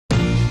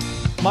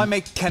My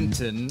mate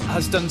Kenton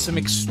has done some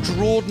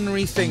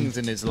extraordinary things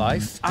in his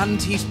life,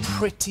 and he's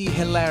pretty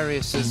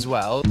hilarious as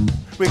well.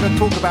 We're going to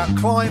talk about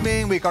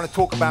climbing, we're going to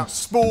talk about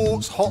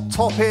sports, hot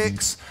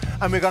topics,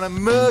 and we're going to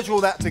merge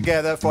all that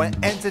together for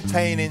an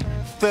entertaining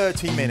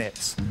 30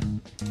 minutes.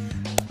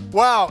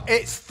 Wow,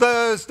 it's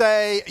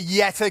Thursday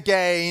yet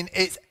again.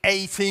 It's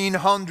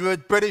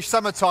 1800 British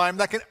summertime.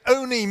 That can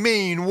only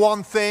mean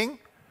one thing.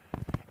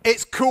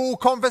 It's cool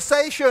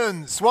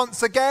conversations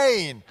once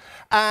again.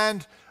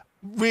 And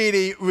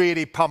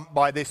really pumped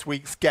by this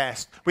week's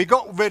guest. We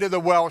got rid of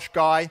the Welsh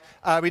guy.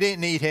 We didn't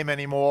need him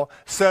anymore.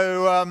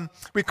 So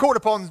we called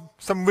upon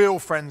some real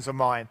friends of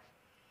mine.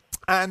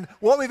 And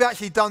what we've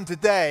actually done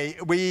today,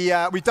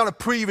 we've done a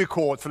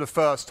pre-record for the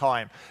first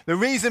time. The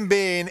reason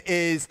being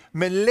is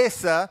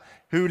Melissa,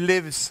 who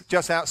lives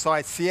just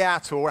outside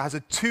Seattle, has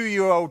a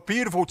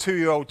beautiful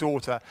two-year-old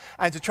daughter.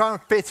 And to try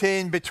and fit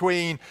in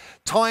between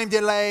time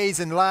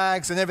delays and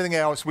lags and everything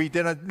else, we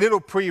did a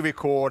little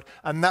pre-record,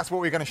 and that's what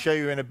we're going to show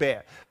you in a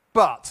bit.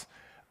 But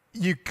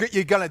you're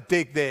going to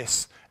dig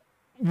this.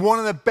 One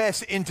of the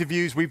best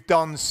interviews we've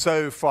done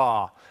so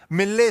far.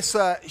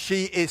 Melissa,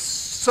 she is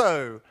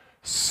so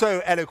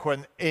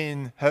eloquent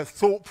in her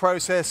thought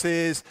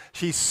processes.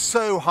 She's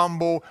so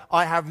humble.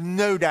 I have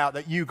no doubt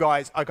that you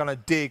guys are going to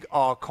dig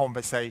our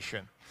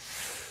conversation.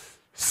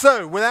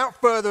 So without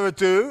further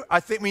ado,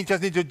 I think we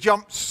just need to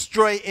jump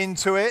straight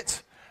into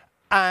it.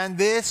 And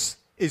this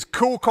is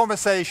Cool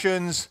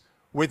Conversations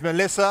with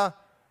Melissa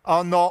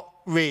Arnot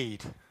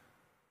Reid.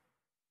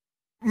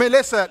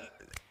 Melissa,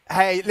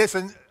 hey,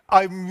 listen,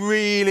 I'm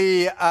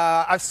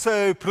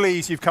so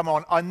pleased you've come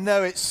on. I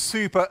know it's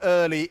super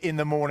early in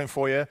the morning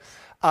for you.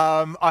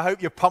 I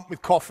hope you're pumped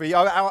with coffee.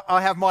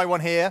 I have my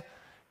one here.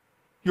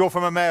 You're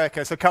from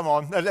America, so come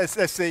on.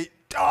 Let's see.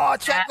 Oh,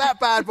 check that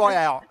bad boy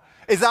out.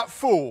 Is that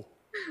full?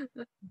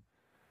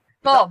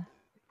 Full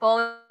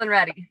and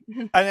ready.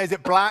 And is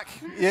it black?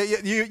 Yeah,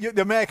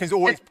 the Americans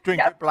always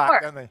drink it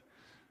black, don't they?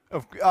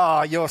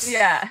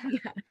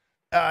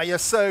 You're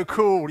so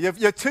cool.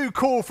 You're too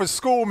cool for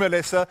school,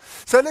 Melissa.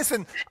 So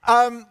listen,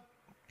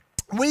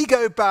 we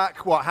go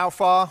back, what, how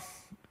far?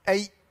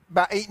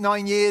 About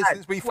 8-9 years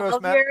since we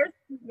first met? Years.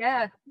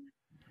 Yeah.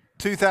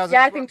 2000.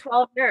 Yeah, I think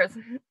 12 years.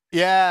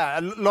 Yeah,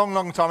 a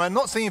long time. I've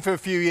not seen you for a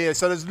few years,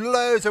 so there's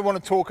loads I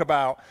want to talk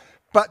about.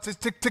 But to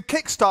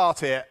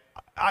kickstart it,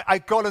 I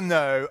got to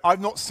know,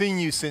 I've not seen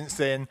you since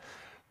then.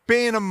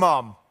 Being a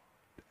mum,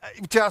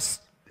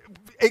 just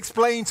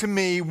explain to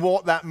me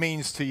what that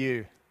means to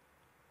you.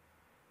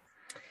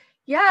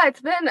 Yeah,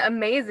 it's been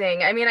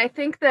amazing. I mean, I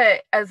think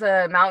that as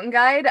a mountain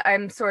guide,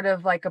 I'm sort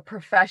of like a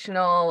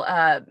professional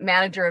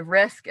manager of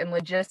risk and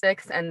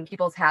logistics and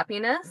people's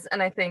happiness.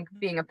 And I think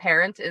being a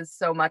parent is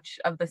so much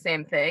of the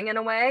same thing in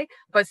a way,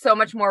 but so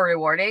much more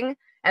rewarding.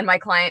 And my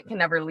client can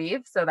never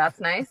leave, so that's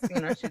nice. You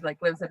know, she like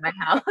lives in my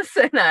house,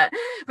 and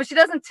but she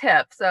doesn't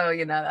tip, so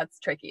you know that's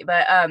tricky.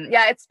 But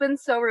yeah, it's been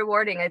so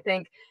rewarding. I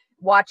think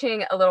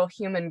watching a little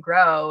human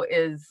grow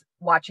is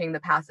watching the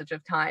passage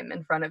of time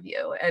in front of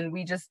you. And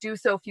we just do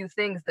so few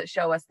things that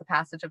show us the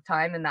passage of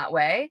time in that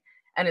way.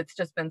 And it's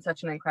just been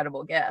such an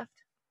incredible gift.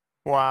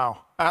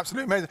 Wow,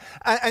 absolutely amazing.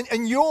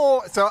 And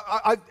you're, so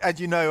as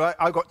you know,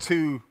 I've got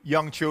two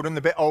young children,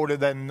 a bit older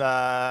than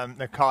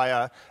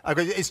Nakaya.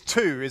 It's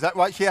 2, is that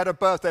right? She had her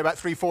birthday about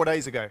 3-4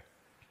 days ago.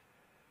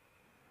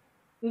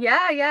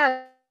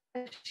 Yeah.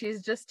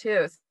 She's just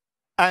 2.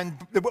 And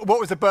what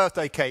was the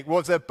birthday cake?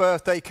 Was there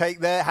birthday cake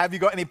there? Have you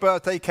got any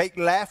birthday cake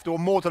left? Or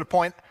more to the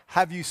point,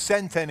 have you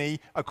sent any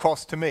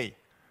across to me?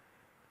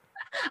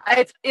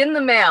 It's in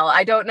the mail.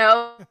 I don't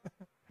know.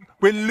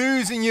 We're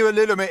losing you a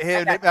little bit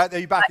here. Are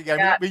you back again?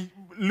 Yeah. We're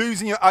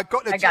losing you. I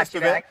got the gist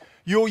of it.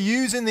 You're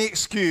using the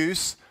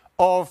excuse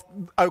of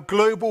a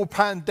global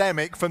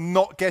pandemic for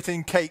not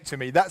getting cake to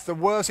me. That's the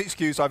worst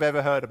excuse I've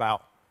ever heard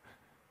about.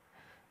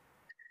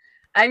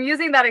 I'm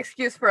using that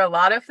excuse for a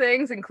lot of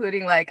things,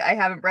 including like I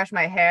haven't brushed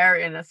my hair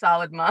in a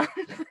solid month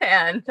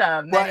and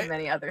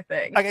many other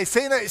things. Okay,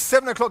 seeing that it's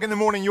 7 o'clock in the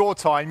morning your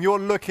time, you're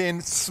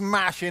looking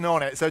smashing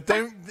on it. So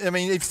if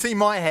you see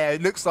my hair,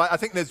 it looks like, I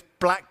think there's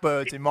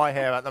blackbirds in my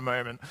hair at the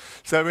moment.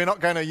 So we're not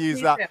going to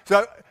use that. Too.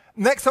 So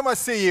next time I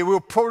see you, we'll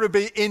probably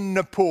be in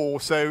Nepal.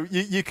 So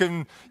you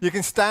can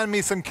stand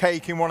me some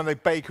cake in one of the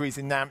bakeries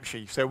in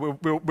Namche. So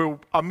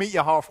I'll meet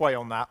you halfway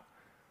on that.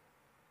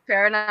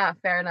 Fair enough.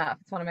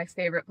 It's one of my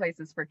favorite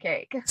places for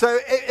cake. So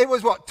it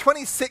was, what,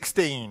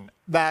 2016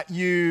 that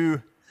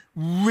you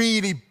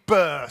really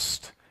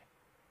burst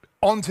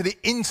onto the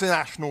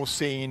international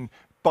scene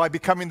by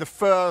becoming the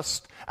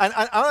first, and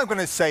I'm going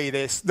to say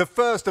this, the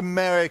first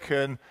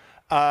American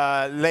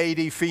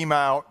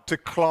female to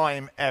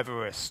climb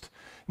Everest.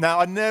 Now,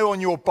 I know on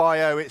your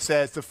bio it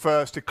says the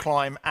first to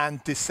climb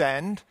and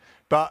descend,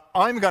 but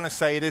I'm going to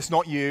say this,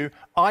 not you.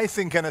 I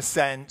think an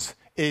ascent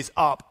is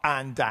up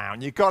and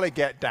down. You've got to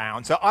get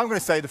down. So I'm going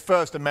to say the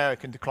first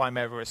American to climb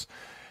Everest.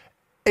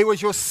 It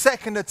was your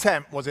second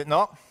attempt, was it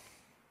not?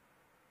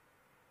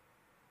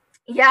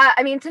 Yeah,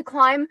 I mean, to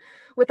climb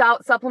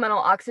without supplemental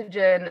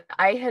oxygen,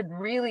 I had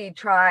really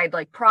tried,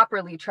 like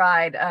properly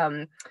tried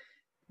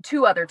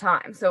two other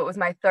times. So it was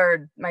my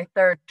third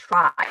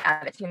try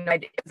at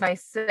it. It's my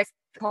sixth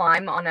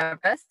climb on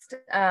Everest.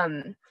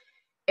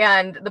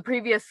 And the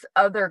previous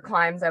other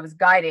climbs I was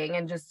guiding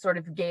and just sort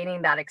of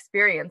gaining that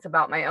experience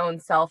about my own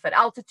self at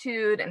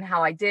altitude and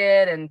how I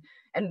did and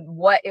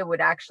what it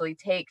would actually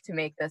take to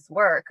make this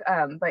work.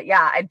 But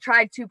yeah, I'd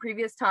tried two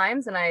previous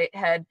times and I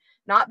had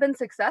not been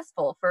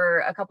successful for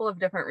a couple of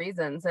different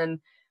reasons. And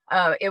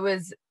it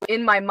was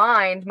in my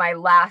mind, my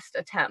last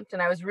attempt.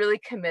 And I was really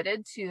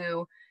committed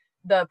to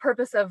the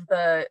purpose of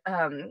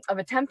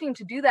attempting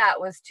to do that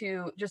was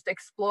to just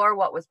explore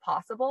what was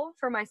possible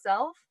for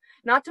myself,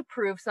 not to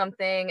prove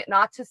something,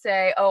 not to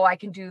say, oh, I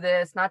can do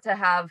this, not to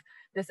have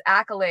this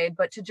accolade,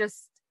 but to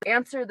just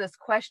answer this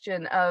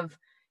question of,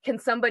 can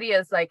somebody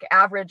as like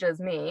average as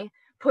me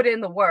put in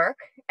the work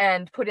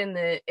and put in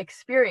the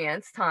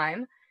experience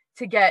time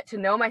to get to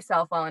know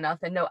myself well enough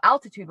and know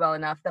altitude well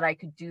enough that I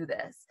could do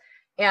this?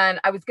 And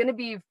I was going to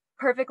be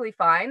perfectly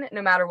fine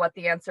no matter what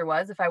the answer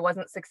was. If I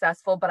wasn't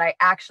successful, but I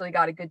actually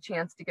got a good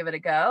chance to give it a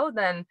go,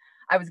 then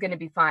I was going to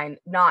be fine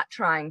not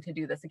trying to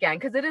do this again,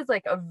 because it is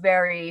like a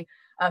very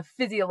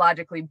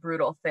physiologically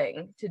brutal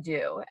thing to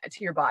do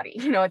to your body.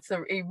 It's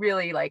a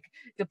really like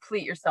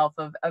deplete yourself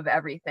of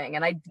everything.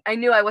 And I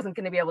knew I wasn't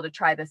going to be able to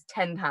try this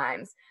 10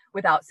 times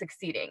without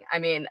succeeding. I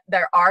mean,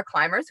 there are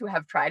climbers who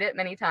have tried it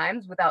many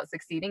times without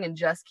succeeding and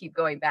just keep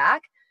going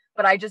back.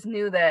 But I just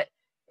knew that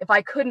if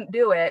I couldn't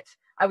do it,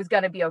 I was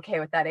going to be okay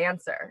with that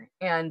answer.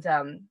 And,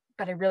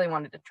 but I really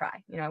wanted to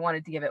try, I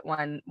wanted to give it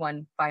one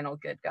final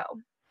good go.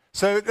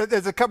 So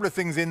there's a couple of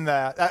things in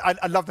there.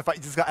 I love the fact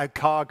you just got a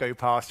car go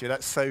past you.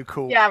 That's so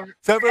cool. Yeah.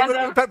 So,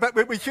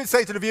 but we should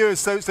say to the viewers,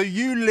 so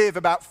you live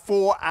about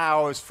 4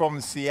 hours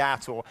from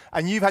Seattle,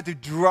 and you've had to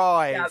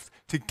drive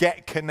to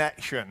get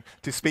connection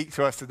to speak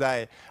to us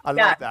today. I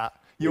love that.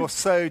 You're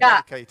so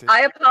dedicated.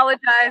 I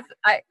apologize.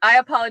 I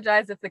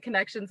apologize if the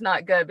connection's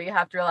not good, but you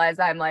have to realize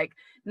I'm like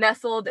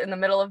nestled in the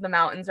middle of the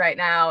mountains right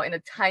now in a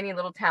tiny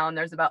little town.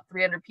 There's about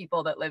 300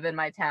 people that live in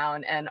my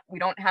town, and we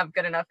don't have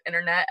good enough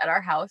internet at our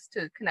house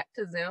to connect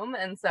to Zoom.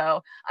 And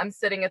so I'm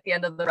sitting at the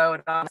end of the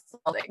road on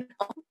a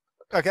signal.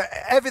 Okay,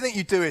 everything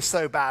you do is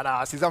so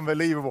badass. It's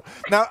unbelievable.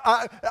 Now,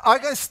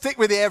 I'm going to stick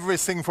with the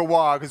Everest thing for a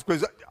while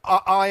because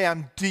I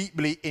am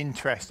deeply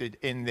interested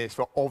in this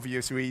for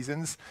obvious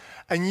reasons.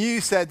 And you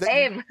said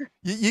that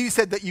you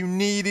said that you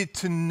needed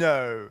to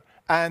know,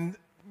 and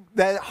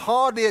there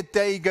hardly a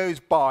day goes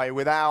by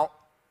without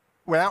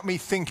me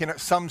thinking at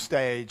some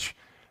stage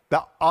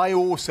that I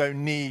also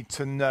need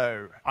to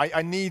know.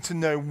 I need to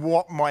know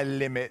what my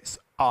limits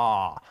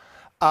are,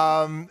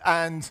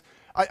 and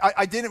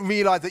I didn't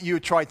realize that you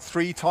had tried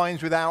 3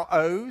 times without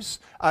O's.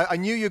 I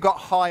knew you got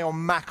high on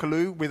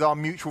Makalu with our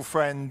mutual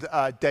friend,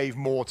 Dave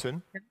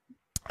Morton.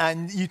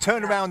 And you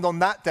turned around on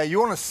that day. You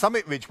were on a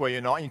summit ridge, were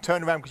you not? And you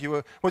turned around because you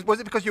were, was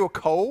it because you were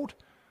cold?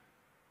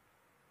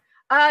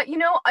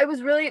 I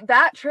was really,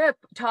 that trip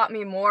taught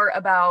me more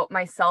about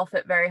myself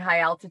at very high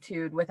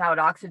altitude without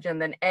oxygen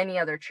than any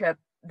other trip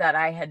that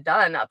I had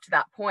done up to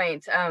that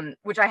point,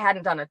 which I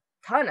hadn't done a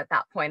ton at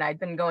that point. I'd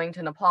been going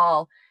to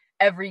Nepal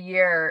every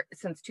year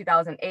since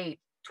 2008,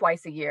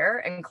 twice a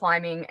year, and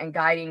climbing and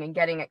guiding and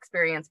getting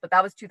experience. But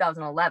that was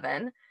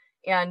 2011.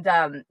 And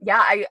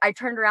I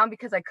turned around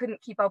because I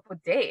couldn't keep up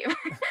with Dave.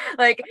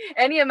 Like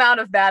any amount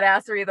of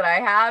badassery that I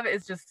have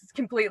is just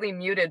completely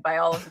muted by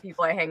all of the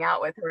people I hang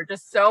out with who are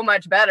just so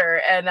much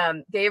better.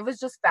 And Dave was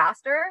just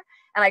faster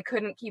and I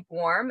couldn't keep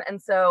warm.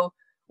 And so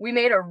we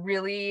made a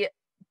really,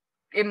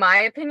 in my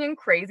opinion,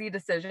 crazy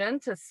decision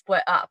to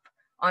split up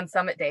on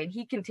summit day. And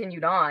he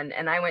continued on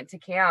and I went to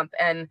camp,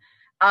 and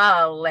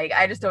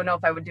I just don't know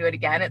if I would do it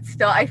again. It's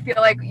still, I feel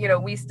like,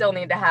 we still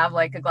need to have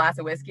like a glass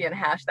of whiskey and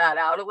hash that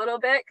out a little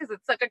bit, because that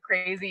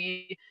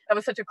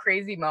was such a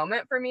crazy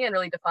moment for me and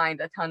really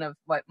defined a ton of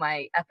what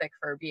my ethic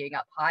for being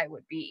up high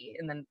would be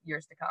in the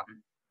years to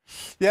come.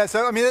 Yeah,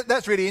 so I mean,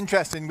 that's really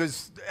interesting,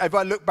 because if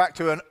I look back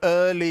to an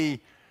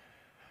early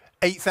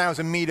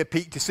 8,000 meter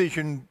peak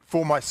decision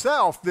for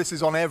myself, this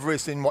is on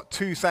Everest in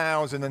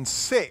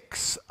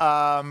 2006.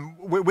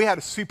 We had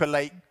a super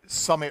late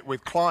summit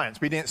with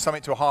clients. We didn't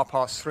summit till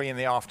 3:30 in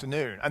the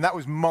afternoon, and that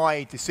was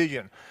my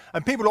decision.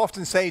 And people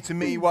often say to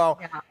me, well,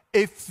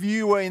 if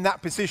you were in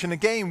that position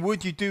again,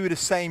 would you do the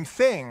same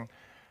thing?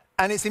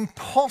 And it's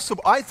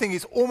impossible. I think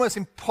it's almost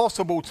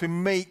impossible to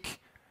make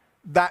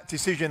that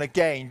decision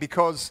again,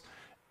 because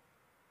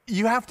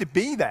you have to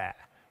be there.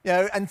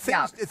 And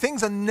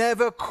things are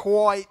never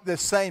quite the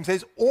same. So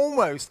it's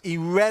almost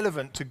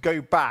irrelevant to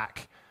go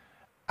back,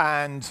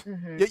 and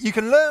you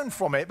can learn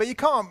from it, but you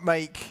can't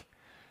make,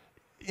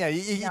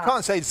 you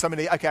can't say to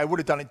somebody, okay, I would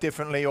have done it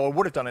differently or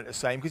would have done it the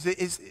same, because it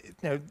is,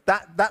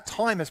 that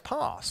time has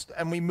passed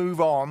and we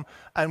move on.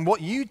 And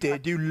what you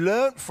did, you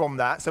learned from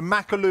that. So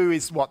Makalu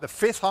is what, the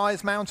 5th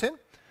highest mountain?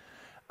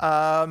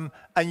 And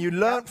you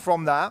learned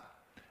from that.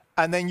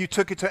 And then you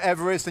took it to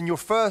Everest, and your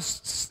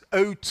first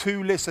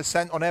O2 list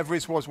ascent on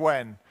Everest was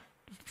when?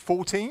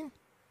 14?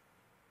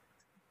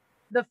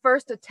 The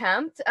first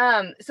attempt.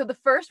 So the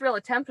first real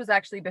attempt was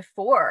actually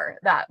before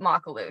that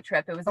Makalu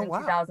trip. It was in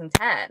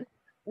 2010.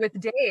 with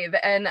Dave.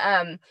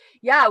 And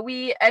yeah,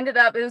 we ended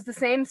up, it was the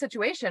same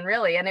situation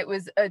really. And it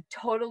was a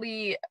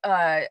totally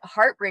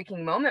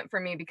heartbreaking moment for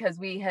me because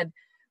we had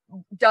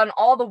done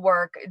all the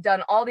work,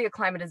 done all the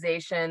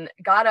acclimatization,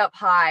 got up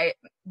high,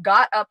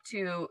 got up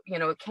to,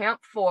 Camp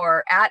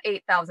 4 at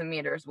 8,000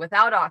 meters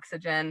without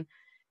oxygen.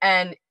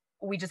 And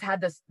we just had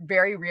this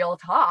very real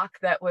talk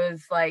that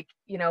was like,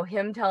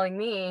 him telling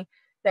me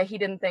that he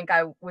didn't think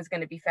I was going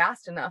to be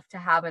fast enough to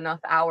have enough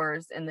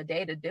hours in the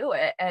day to do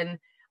it. And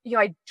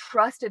I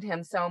trusted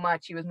him so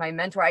much. He was my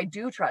mentor. I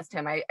do trust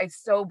him. I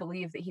so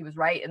believe that he was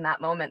right in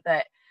that moment,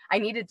 that I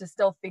needed to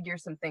still figure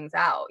some things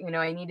out.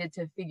 I needed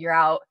to figure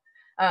out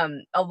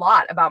a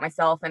lot about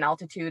myself and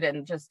altitude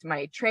and just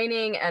my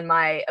training and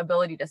my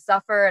ability to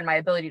suffer and my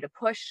ability to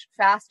push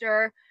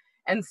faster.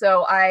 And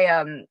so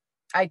I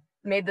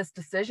made this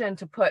decision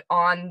to put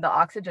on the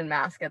oxygen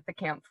mask at the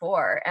Camp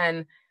 4.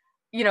 And,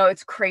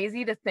 it's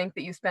crazy to think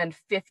that you spend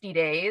 50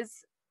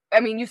 days. I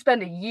mean, you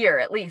spend a year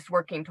at least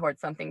working towards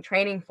something,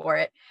 training for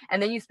it.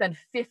 And then you spend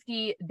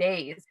 50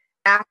 days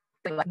actually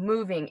like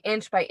moving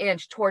inch by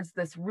inch towards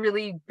this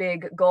really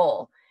big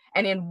goal.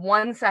 And in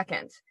 1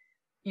 second,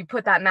 you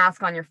put that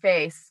mask on your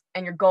face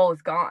and your goal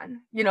is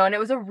gone, and it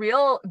was a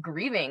real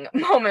grieving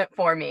moment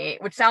for me,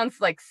 which sounds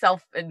like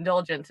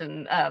self-indulgent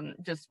and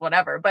just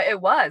whatever, but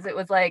it was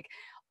like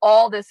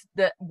all the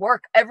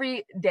work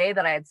every day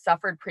that I had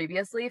suffered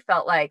previously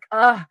felt like,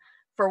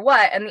 for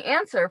what? And the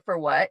answer for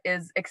what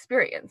is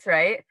experience,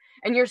 right?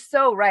 And you're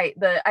so right.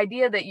 The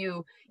idea that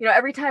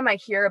every time I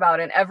hear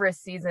about an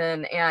Everest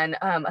season and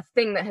a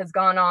thing that has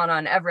gone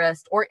on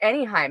Everest or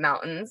any high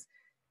mountains,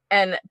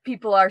 and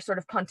people are sort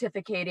of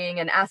pontificating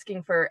and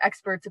asking for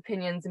experts'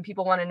 opinions, and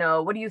people want to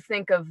know, what do you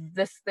think of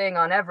this thing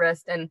on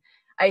Everest? And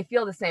I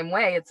feel the same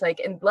way. It's like,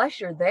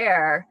 unless you're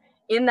there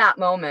in that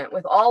moment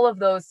with all of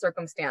those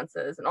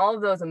circumstances and all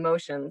of those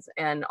emotions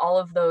and all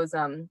of those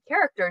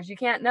characters, you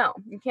can't know.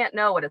 You can't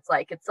know what it's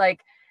like. It's like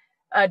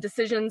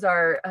decisions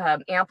are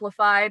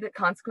amplified,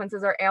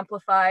 consequences are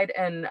amplified,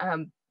 and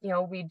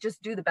we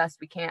just do the best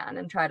we can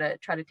and try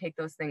to take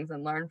those things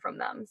and learn from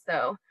them.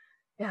 So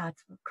yeah,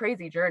 it's a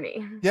crazy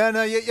journey. Yeah,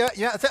 no,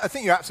 yeah. I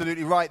think you're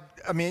absolutely right.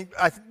 I mean,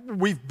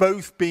 we've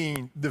both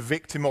been the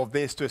victim of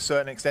this to a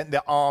certain extent,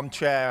 the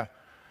armchair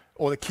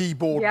or the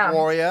keyboard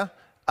warrior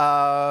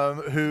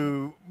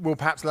who will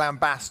perhaps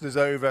lambast us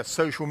over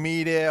social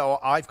media, or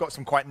I've got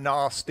some quite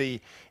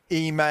nasty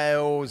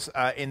emails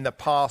in the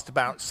past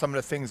about some of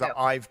the things that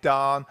I've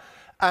done.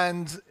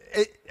 And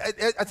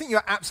I think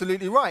you're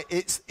absolutely right.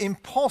 It's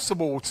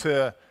impossible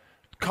to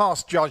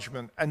cast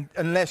judgment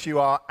unless you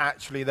are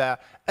actually there.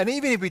 And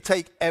even if we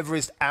take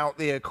Everest out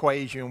the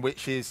equation,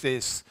 which is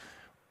this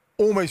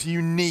almost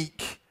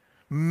unique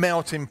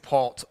melting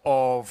pot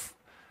of,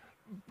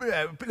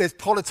 there's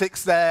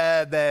politics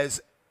there, there's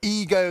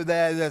ego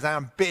there, there's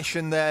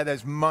ambition there,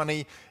 there's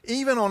money.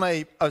 Even on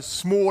a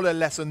smaller,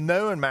 lesser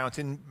known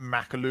mountain,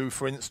 Makalu,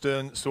 for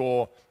instance,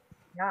 or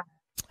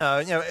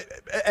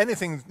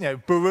anything,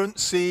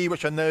 Burunsi,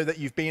 which I know that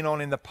you've been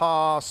on in the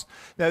past.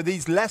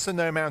 These lesser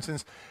known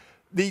mountains,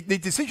 the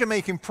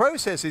decision-making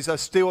processes are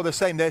still the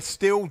same. They're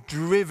still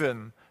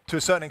driven to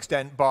a certain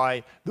extent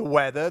by the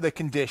weather, the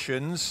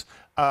conditions,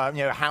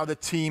 how the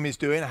team is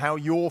doing, how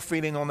you're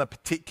feeling on a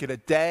particular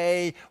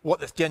day,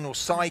 what the general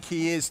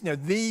psyche is.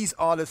 These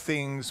are the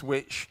things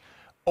which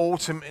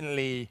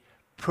ultimately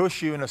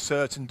push you in a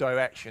certain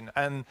direction.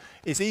 And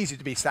it's easy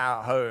to be sat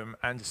at home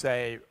and to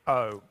say,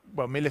 oh,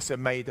 well, Melissa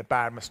made a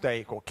bad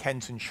mistake, or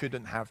Kenton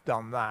shouldn't have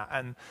done that.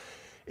 And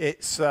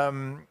it's...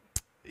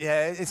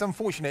 yeah, it's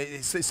unfortunate.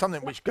 It's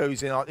something which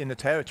goes in the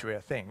territory, I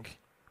think.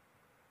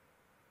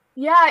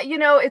 Yeah,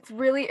 it's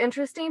really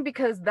interesting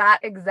because that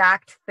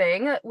exact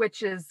thing,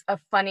 which is a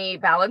funny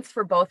balance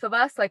for both of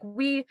us, like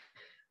we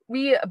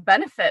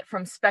benefit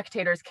from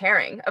spectators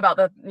caring about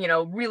the,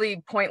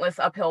 really pointless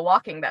uphill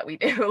walking that we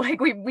do.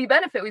 Like we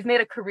benefit. We've made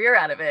a career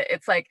out of it.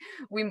 It's like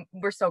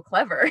we're so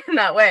clever in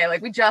that way.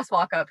 Like we just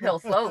walk uphill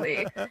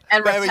slowly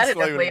and very repetitively.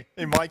 slowly,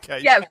 in my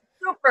case. Yeah,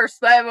 super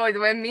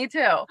slow. Me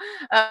too.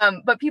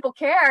 But people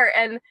care,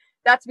 and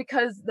that's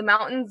because the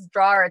mountains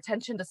draw our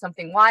attention to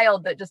something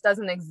wild that just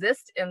doesn't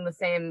exist in the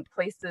same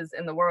places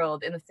in the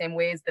world in the same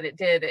ways that it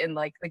did in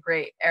like the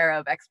great era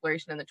of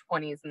exploration in the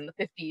 20s and the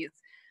 50s.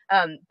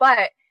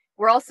 But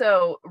we're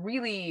also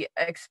really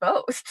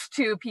exposed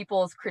to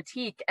people's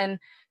critique and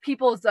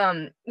people's,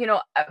 the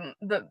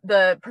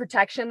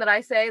protection that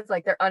I say is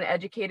like their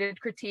uneducated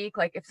critique.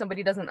 Like if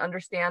somebody doesn't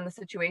understand the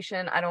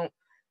situation, I don't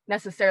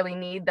necessarily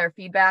need their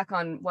feedback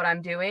on what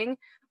I'm doing.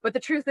 But the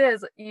truth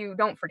is, you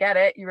don't forget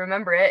it, you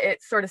remember it,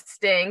 it sort of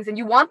stings, and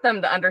you want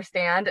them to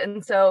understand.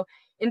 And so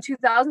in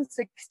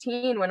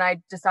 2016, when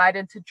I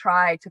decided to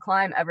try to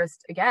climb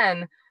Everest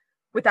again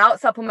without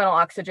supplemental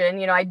oxygen,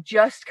 I'd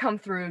just come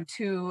through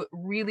 2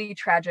 really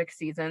tragic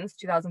seasons.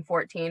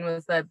 2014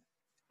 was the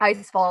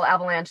icefall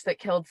avalanche that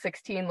killed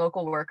 16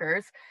 local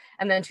workers.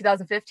 And then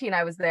 2015,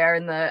 I was there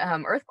and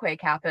the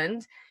earthquake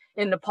happened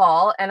in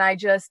Nepal. And I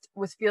just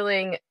was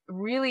feeling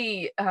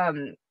really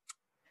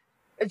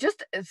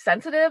just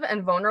sensitive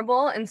and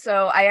vulnerable. And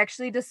so I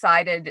actually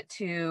decided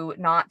to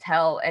not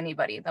tell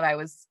anybody that I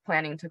was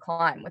planning to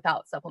climb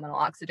without supplemental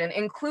oxygen,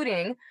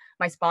 including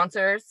my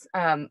sponsors,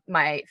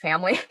 my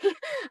family,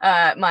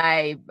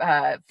 my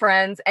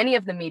friends, any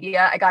of the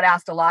media. I got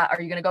asked a lot,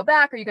 are you going to go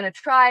back? Are you going to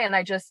try? And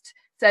I just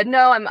said,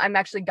 no, I'm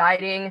actually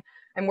guiding.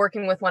 I'm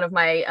working with one of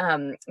my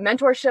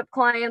mentorship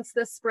clients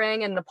this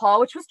spring in Nepal,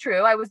 which was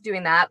true. I was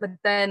doing that. But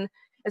then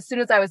as soon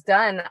as I was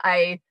done,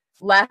 I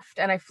left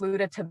and I flew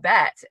to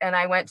Tibet, and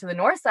I went to the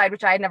north side,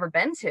 which I had never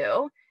been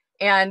to.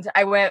 And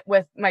I went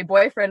with my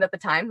boyfriend at the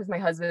time, who's my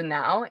husband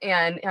now.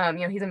 And,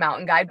 he's a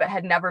mountain guide, but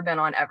had never been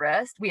on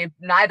Everest.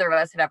 Neither of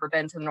us had ever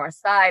been to the north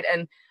side.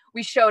 And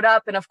we showed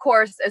up. And of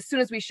course, as soon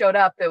as we showed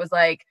up, it was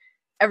like,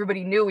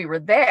 everybody knew we were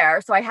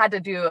there. So I had to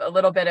do a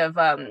little bit of,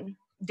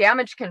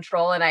 damage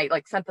control. And I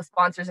sent the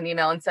sponsors an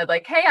email and said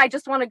hey, I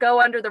just want to go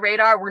under the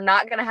radar. We're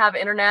not going to have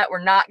internet.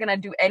 We're not going to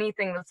do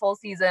anything this whole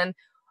season.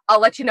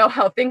 I'll let you know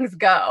how things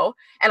go.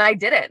 And I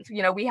didn't.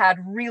 We had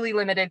really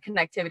limited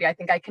connectivity. I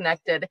think I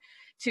connected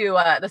to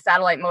the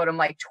satellite modem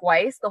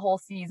twice the whole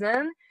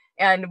season.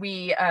 And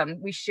we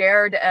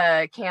shared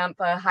a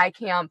high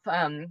camp,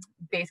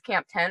 base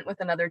camp tent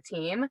with another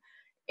team.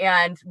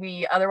 And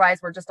we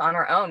otherwise were just on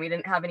our own. We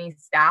didn't have any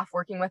staff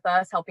working with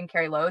us, helping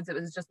carry loads. It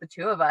was just the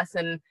two of us.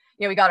 And,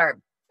 we got our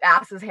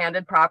asses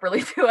handed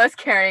properly to us,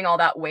 carrying all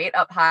that weight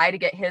up high to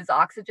get his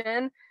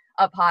oxygen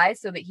up high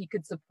so that he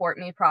could support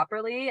me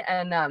properly.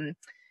 And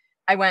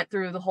I went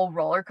through the whole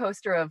roller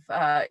coaster of,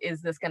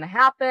 is this going to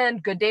happen?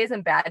 Good days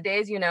and bad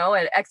days.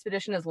 An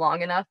expedition is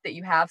long enough that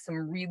you have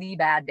some really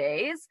bad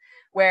days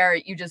where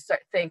you just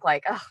think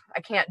oh,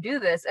 I can't do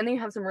this. And then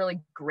you have some really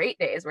great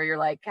days where you're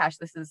like, gosh,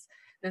 this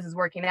is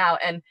working out.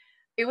 And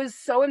it was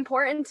so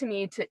important to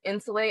me to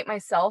insulate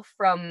myself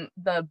from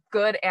the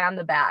good and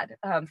the bad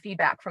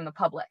feedback from the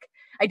public.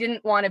 I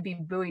didn't want to be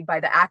buoyed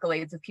by the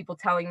accolades of people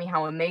telling me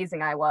how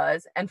amazing I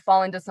was and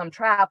fall into some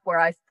trap where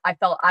I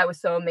felt I was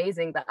so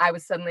amazing that I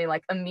was suddenly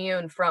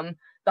immune from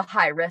the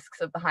high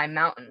risks of the high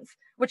mountains,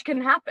 which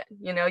can happen.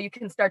 You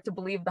can start to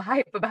believe the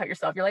hype about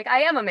yourself. You're like,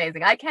 I am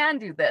amazing. I can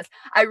do this.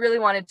 I really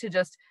wanted to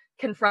just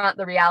confront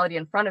the reality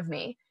in front of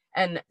me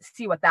and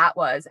see what that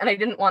was. And I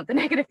didn't want the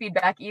negative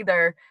feedback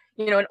either,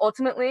 and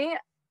ultimately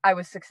I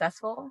was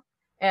successful.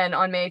 And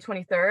on May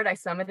 23rd, I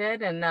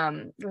summited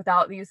and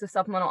without the use of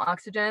supplemental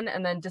oxygen,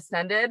 and then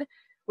descended,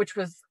 which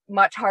was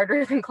much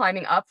harder than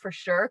climbing up for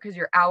sure, because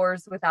your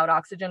hours without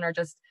oxygen are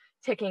just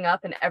ticking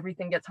up and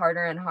everything gets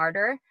harder and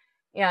harder.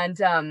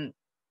 And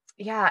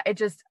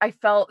I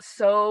felt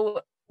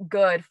so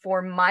good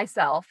for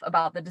myself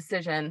about the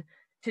decision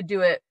to do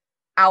it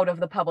out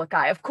of the public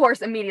eye. Of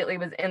course, immediately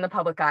was in the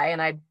public eye,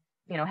 and I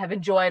have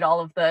enjoyed all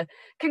of the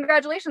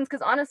congratulations,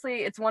 because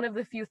honestly, it's one of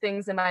the few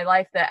things in my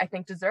life that I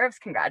think deserves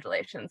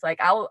congratulations.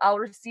 I'll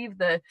receive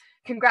the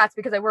congrats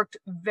because I worked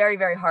very,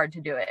 very hard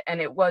to do it.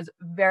 And it was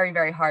very,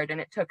 very hard.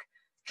 And it took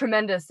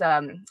tremendous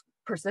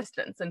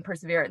persistence and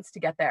perseverance to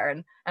get there,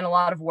 and a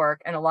lot of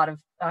work and a lot of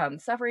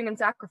suffering and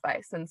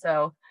sacrifice. And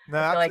so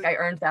I feel like I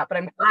earned that, but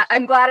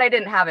I'm glad I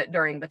didn't have it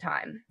during the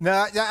time.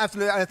 No, yeah,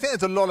 absolutely. I think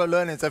there's a lot of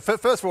learning. So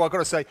first of all, I've got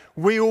to say,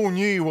 we all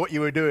knew what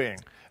you were doing.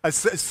 As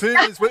soon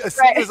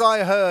as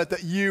I heard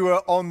that you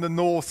were on the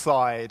north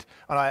side,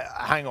 and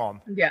hang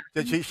on, yeah,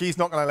 she's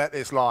not going to let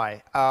this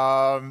lie.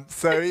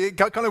 So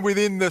kind of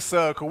within the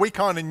circle, we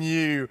kind of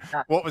knew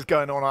what was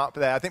going on up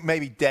there. I think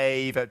maybe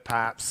Dave had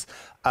perhaps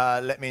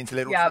let me into a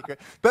little secret.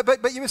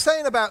 But you were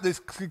saying about this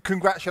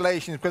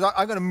congratulations, because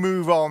I'm going to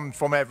move on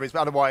from Everest.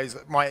 Otherwise,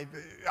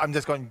 I'm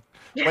just going to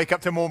wake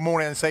up tomorrow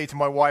morning and say to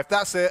my wife,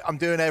 that's it, I'm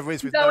doing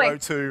Everest with no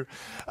O2.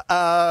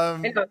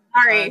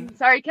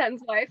 Sorry,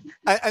 Ken's wife.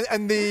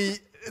 And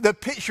the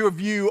picture of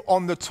you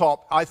on the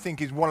top, I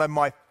think, is one of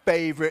my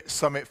favorite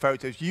summit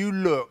photos. You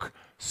look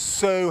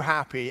so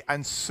happy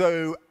and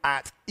so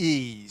at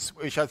ease,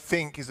 which I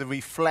think is a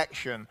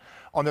reflection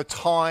on the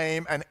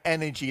time and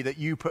energy that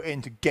you put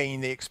in to gain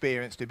the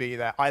experience to be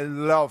there. I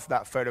love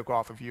that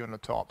photograph of you on the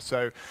top.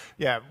 So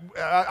yeah,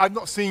 I've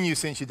not seen you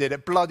since you did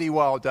it. Bloody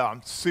well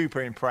done.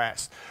 Super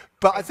impressed.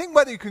 But I think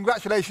where the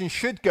congratulations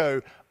should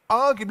go,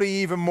 arguably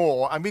even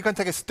more, and we're going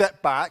to take a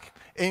step back,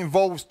 it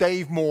involves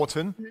Dave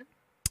Morton. Mm-hmm.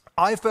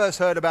 I first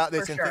heard about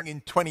this in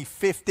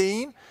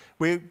 2015.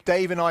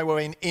 Dave and I were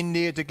in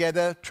India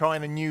together,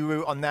 trying a new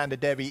route on Nanda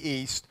Devi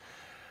East.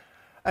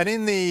 And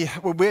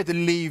we had to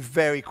leave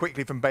very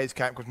quickly from base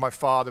camp because my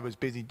father was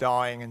busy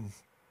dying, and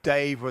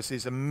Dave was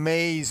this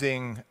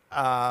amazing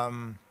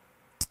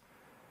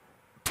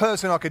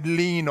person I could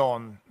lean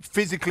on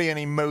physically and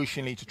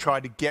emotionally to try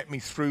to get me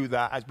through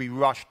that as we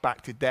rushed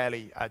back to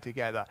Delhi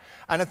together.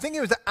 And I think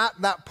it was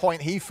at that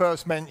point he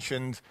first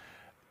mentioned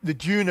the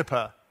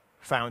Juniper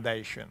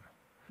Foundation.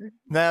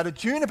 Now, the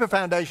Juniper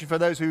Foundation, for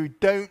those who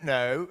don't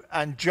know,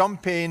 and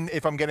jump in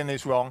if I'm getting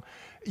this wrong,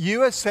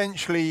 you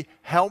essentially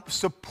help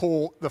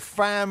support the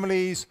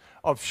families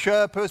of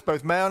Sherpas,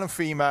 both male and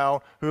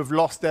female, who have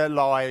lost their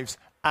lives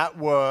at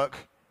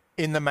work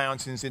in the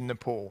mountains in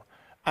Nepal.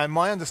 And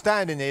my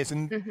understanding is,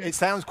 and it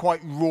sounds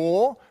quite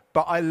raw,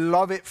 but I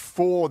love it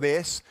for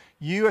this.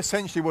 You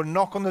essentially will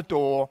knock on the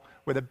door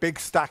with a big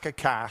stack of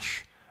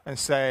cash and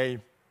say,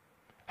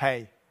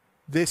 hey,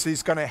 this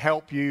is going to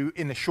help you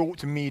in the short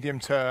to medium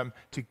term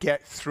to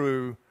get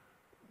through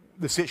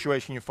the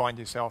situation you find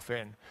yourself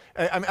in.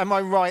 Am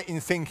I right in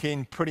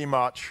thinking pretty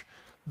much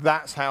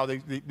that's how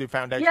the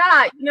foundation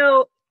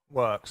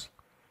works?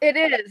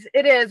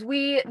 It is.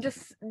 We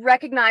just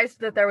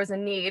recognized that there was a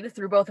need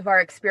through both of our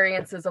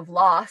experiences of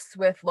loss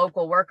with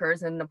local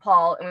workers in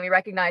Nepal, and we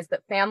recognized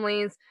that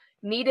families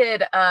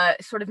needed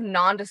sort of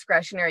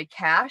non-discretionary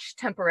cash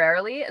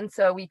temporarily, and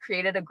so we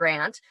created a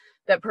grant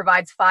that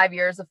provides 5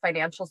 years of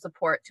financial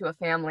support to a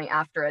family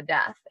after a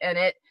death, and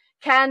it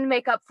can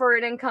make up for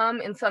an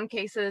income. In some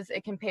cases,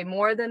 it can pay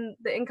more than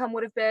the income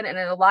would have been, and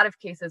in a lot of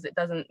cases, it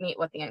doesn't meet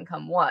what the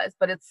income was,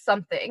 but it's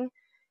something.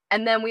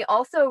 And then we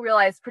also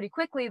realized pretty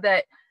quickly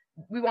that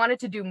we wanted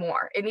to do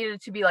more. It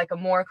needed to be like a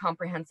more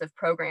comprehensive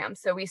program.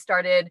 So we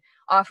started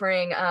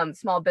offering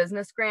small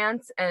business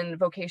grants and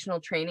vocational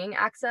training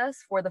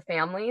access for the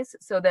families,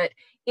 so that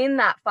in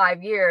that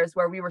 5 years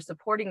where we were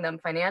supporting them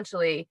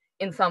financially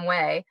in some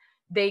way,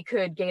 they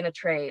could gain a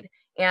trade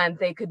and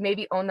they could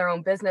maybe own their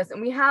own business.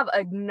 And we have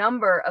a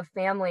number of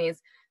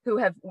families who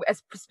have,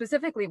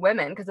 specifically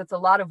women, because it's a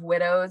lot of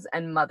widows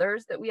and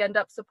mothers that we end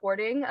up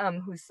supporting,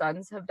 whose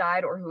sons have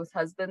died or whose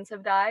husbands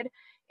have died.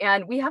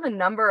 And we have a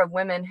number of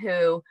women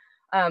who,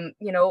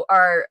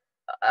 are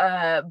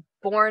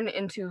born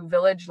into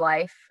village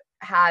life,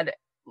 had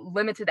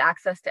limited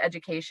access to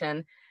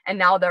education, and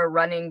now they're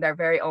running their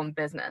very own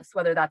business,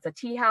 whether that's a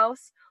tea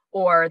house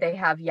or they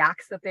have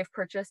yaks that they've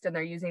purchased and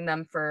they're using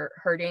them for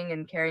herding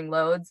and carrying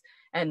loads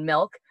and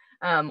milk.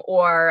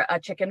 Or a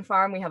chicken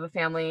farm. We have a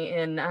family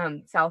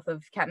in south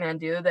of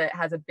Kathmandu that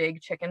has a big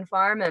chicken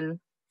farm and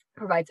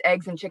provides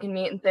eggs and chicken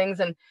meat and things.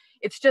 And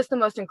it's just the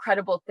most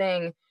incredible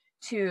thing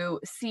to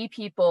see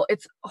people.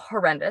 It's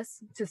horrendous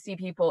to see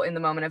people in the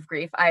moment of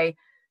grief. I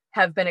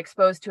have been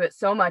exposed to it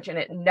so much, and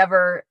it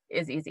never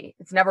is easy.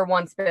 It's never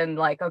once been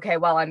like, okay,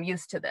 well, I'm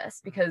used to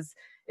this, because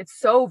it's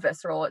so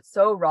visceral, it's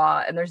so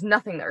raw, and there's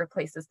nothing that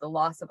replaces the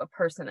loss of a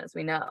person, as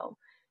we know.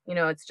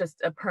 It's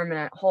just a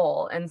permanent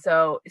hole. And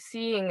so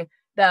seeing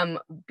them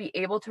be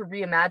able to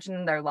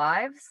reimagine their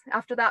lives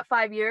after that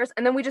 5 years,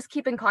 and then we just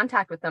keep in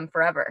contact with them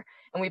forever.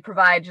 And we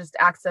provide just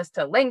access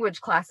to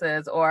language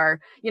classes, or,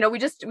 we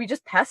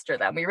just pester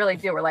them. We really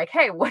do. We're like,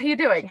 hey, what are you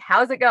doing?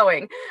 How's it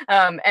going?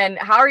 And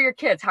how are your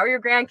kids? How are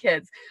your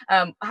grandkids?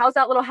 How's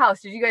that little house?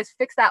 Did you guys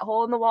fix that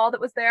hole in the wall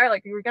that was there?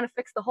 Like, we were going to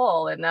fix the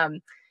hole.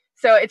 And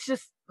so it's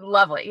just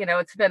lovely.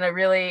 It's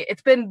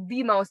been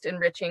the most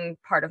enriching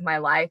part of my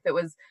life. It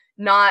was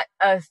not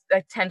a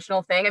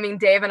intentional thing. I mean,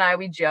 Dave and I,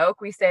 we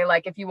joke, we say,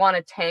 like, if you want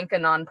to tank a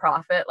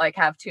nonprofit, like,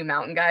 have 2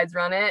 mountain guides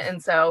run it.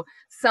 And so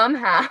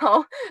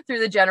somehow through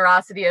the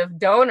generosity of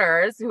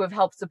donors who have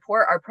helped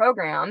support our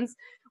programs,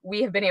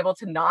 we have been able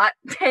to not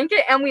tank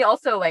it. And we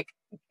also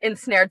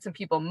ensnared some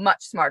people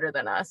much smarter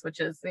than us, which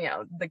is,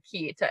 the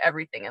key to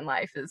everything in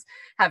life, is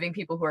having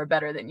people who are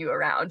better than you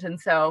around. And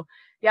so,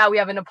 yeah, we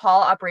have a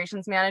Nepal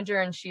operations manager,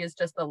 and she is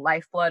just the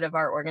lifeblood of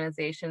our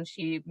organization.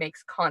 She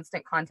makes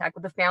constant contact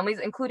with the families,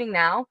 including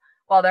now,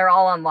 while they're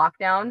all on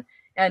lockdown,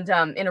 and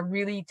in a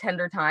really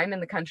tender time in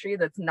the country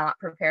that's not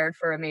prepared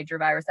for a major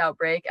virus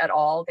outbreak at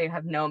all. They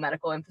have no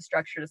medical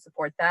infrastructure to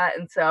support that.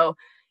 And so,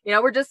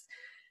 we're just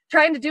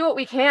trying to do what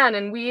we can.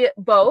 And we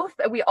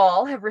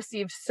all have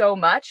received so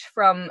much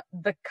from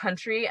the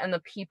country and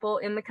the people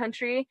in the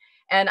country.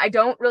 And I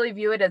don't really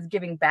view it as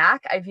giving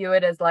back. I view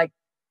it as like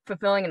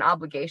fulfilling an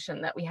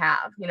obligation that we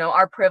have.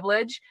 Our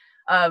privilege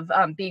of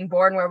being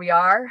born where we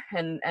are,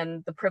 and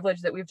the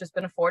privilege that we've just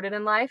been afforded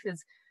in life,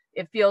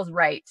 it feels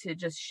right to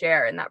just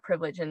share in that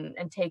privilege and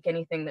take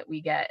anything that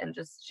we get and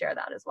just share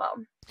that as well.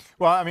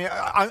 Well, I mean,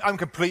 I'm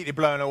completely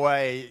blown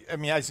away. I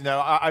mean, as you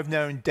know, I've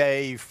known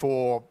Dave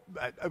for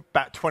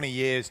about 20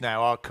 years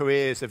now. Our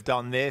careers have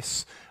done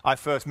this. I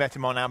first met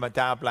him on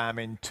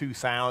Amadablam in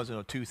 2000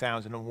 or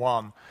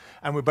 2001,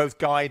 and we're both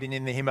guiding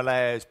in the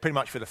Himalayas pretty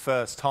much for the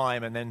first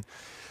time. And then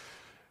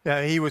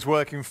he was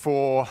working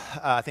for,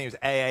 I think it was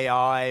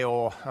AAI,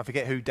 or I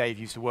forget who Dave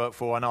used to work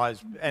for, and I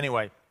was,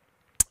 anyway.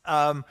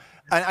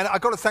 And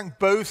I've got to thank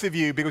both of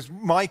you, because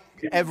my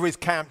Everest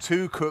Camp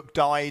 2 cook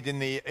died in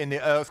the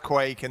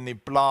earthquake and the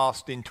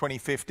blast in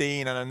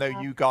 2015, and I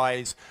know you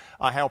guys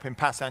are helping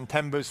Pasan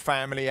Temba's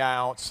family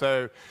out.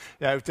 So,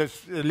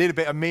 just a little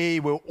bit of me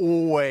will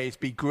always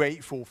be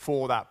grateful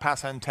for that.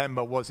 Pasan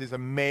Temba was this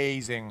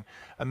amazing,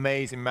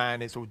 amazing man.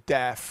 He's all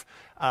deaf.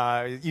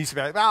 Used to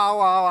be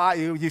like,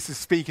 he used to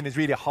speak in his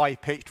really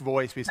high-pitched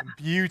voice with some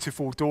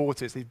beautiful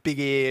daughters, these big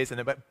ears,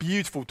 and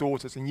beautiful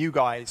daughters. And you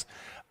guys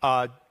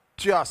are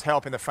just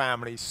helping the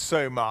family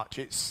so much.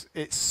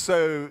 It's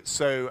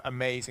so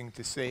amazing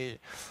to see.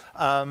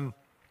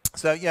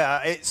 So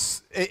yeah,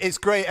 it's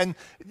great. And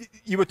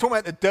you were talking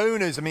about the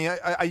donors. I mean,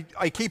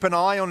 I keep an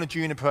eye on the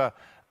Juniper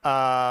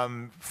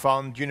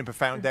Fund, Juniper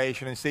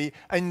Foundation,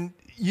 and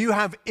you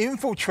have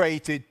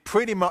infiltrated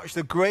pretty much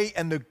the great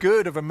and the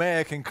good of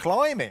American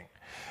climbing.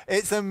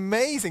 It's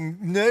amazing.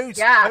 No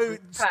Yeah,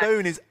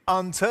 stone is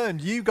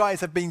unturned. You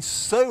guys have been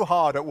so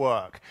hard at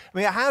work. I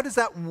mean, how does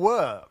that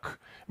work?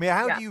 I mean,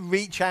 how do you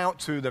reach out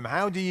to them?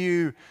 How do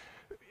you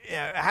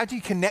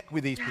connect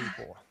with these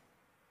people?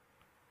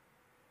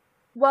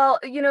 Well,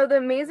 you know, the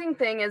amazing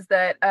thing is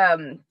that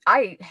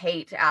I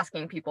hate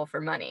asking people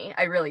for money.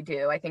 I really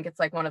do. I think it's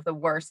like one of the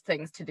worst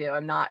things to do.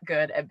 I'm not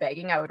good at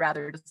begging. I would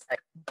rather just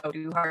like go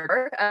do hard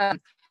work.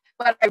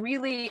 But I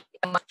really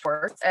am much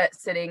worse at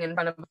sitting in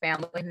front of a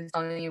family who's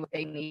telling you what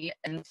they need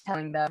and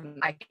telling them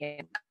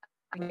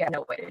we have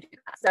no way to do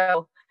that.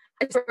 So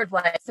I sort of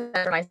like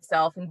center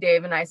myself, and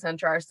Dave and I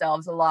center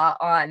ourselves a lot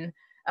on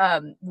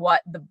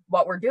what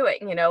we're doing,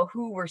 you know,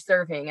 who we're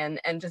serving,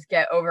 and just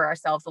get over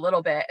ourselves a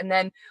little bit. And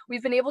then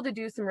we've been able to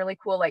do some really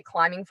cool like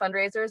climbing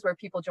fundraisers where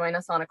people join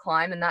us on a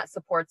climb, and that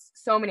supports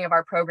so many of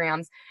our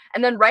programs.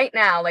 And then right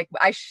now, like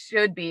I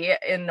should be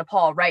in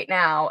Nepal right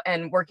now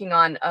and working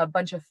on a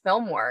bunch of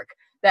film work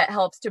that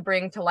helps to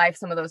bring to life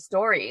some of those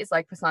stories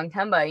like Pasang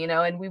Temba, you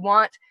know. And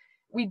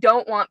we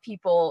don't want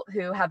people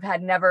who have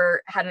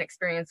never had an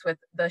experience with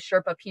the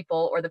Sherpa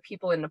people or the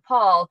people in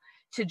Nepal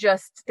to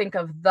just think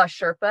of the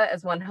Sherpa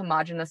as one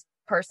homogenous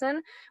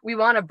person. We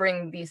want to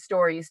bring these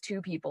stories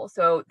to people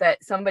so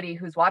that somebody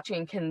who's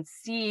watching can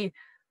see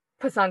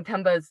Pasang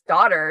Temba's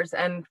daughters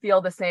and feel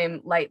the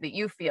same light that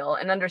you feel,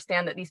 and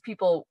understand that these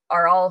people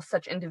are all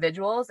such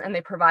individuals, and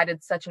they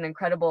provided such an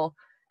incredible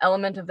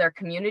element of their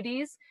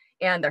communities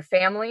and their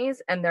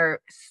families, and they're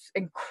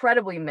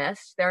incredibly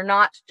missed. They're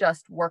not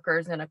just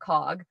workers in a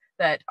cog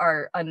that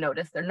are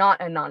unnoticed. They're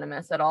not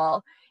anonymous at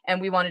all. And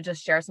we want to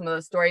just share some of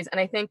those stories. And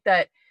I think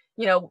that,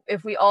 you know,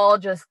 if we all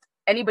just,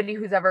 anybody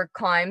who's ever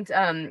climbed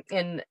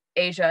in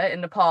Asia,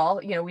 in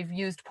Nepal, you know, we've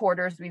used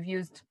porters, we've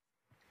used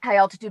high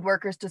altitude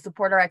workers to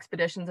support our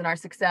expeditions and our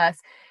success.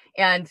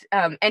 And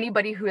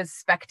anybody who has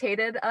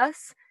spectated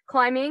us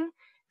climbing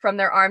from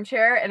their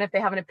armchair, and if they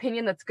have an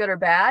opinion that's good or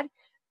bad,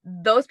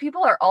 those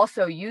people are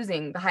also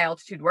using the high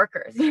altitude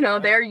workers. You know,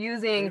 they're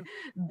using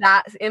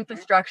that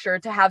infrastructure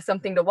to have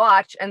something to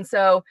watch. And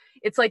so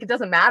it's like, it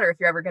doesn't matter if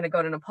you're ever going to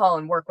go to Nepal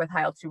and work with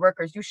high altitude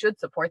workers, you should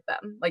support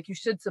them. Like, you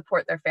should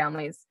support their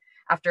families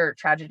after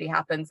tragedy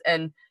happens.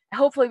 And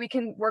hopefully we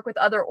can work with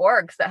other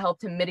orgs that help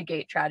to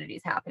mitigate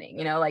tragedies happening.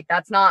 You know, like,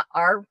 that's not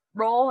our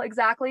role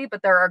exactly,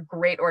 but there are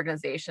great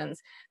organizations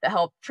that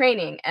help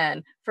training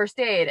and first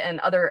aid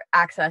and other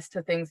access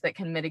to things that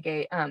can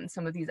mitigate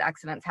some of these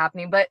accidents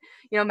happening. But,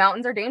 you know,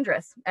 mountains are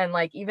dangerous. And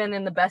like, even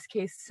in the best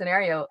case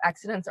scenario,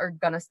 accidents are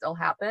going to still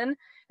happen.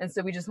 And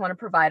so we just want to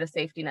provide a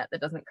safety net that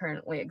doesn't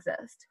currently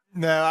exist.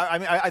 No, I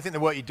mean, I think the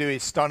work you do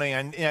is stunning.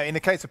 And, you know, in the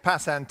case of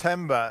Pasang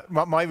Temba,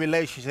 my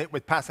relationship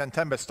with Pasang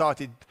Temba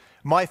started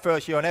my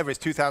first year on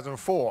Everest,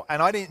 2004.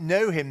 And I didn't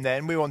know him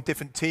then. We were on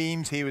different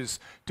teams. He was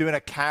doing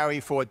a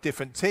carry for a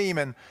different team.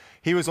 And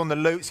he was on the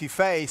Lhotse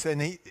face,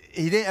 and he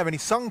didn't have any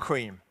sun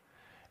cream.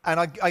 And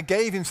I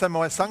gave him some of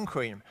my sun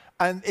cream.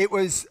 And it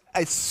was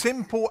a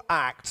simple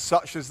act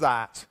such as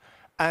that.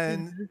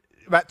 And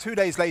about 2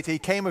 days later,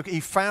 he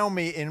found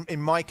me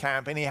in my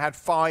camp, and he had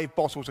 5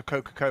 bottles of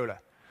Coca-Cola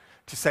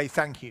to say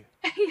thank you.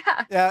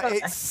 Yeah,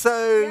 it's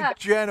so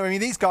generous. I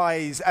mean, these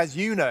guys, as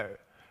you know,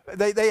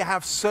 they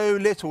have so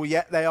little,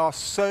 yet they are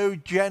so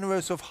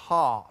generous of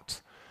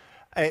heart.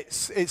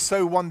 It's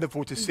so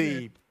wonderful to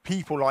see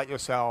people like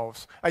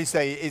yourselves. I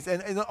say it's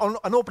an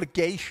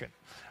obligation,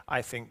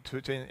 I think,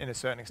 in a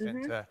certain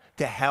extent,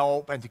 to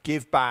help and to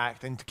give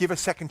back and to give a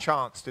second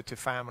chance to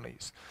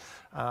families.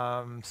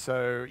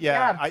 So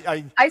yeah.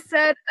 I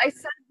said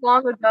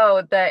long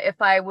ago that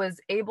if I was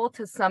able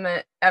to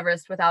summit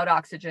Everest without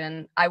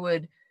oxygen, I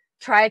would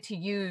try to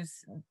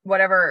use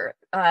whatever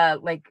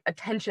like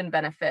attention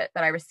benefit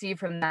that I receive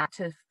from that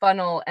to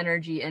funnel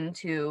energy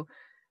into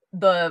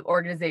the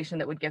organization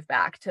that would give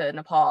back to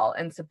Nepal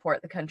and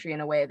support the country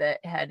in a way that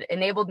had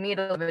enabled me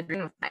to live a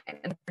dream of mine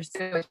and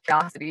pursue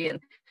curiosity. And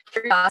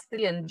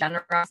curiosity and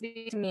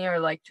generosity to me are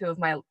like 2 of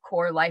my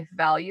core life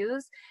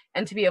values,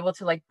 and to be able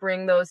to like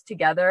bring those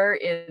together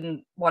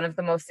in one of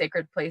the most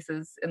sacred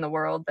places in the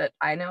world that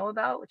I know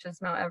about, which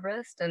is Mount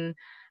Everest. And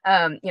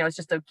you know, it's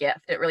just a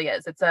gift. It really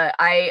is.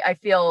 I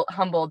feel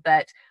humbled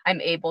that I'm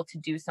able to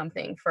do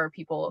something for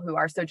people who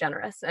are so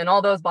generous, and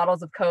all those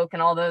bottles of Coke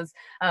and all those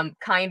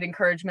kind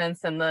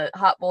encouragements and the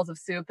hot bowls of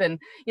soup and,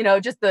 you know,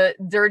 just the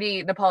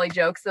dirty Nepali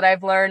jokes that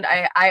I've learned.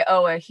 I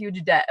owe a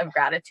huge debt of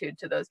gratitude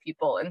to those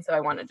people. And so I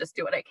want to just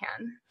do what I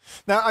can.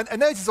 Now, I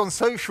noticed on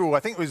social, I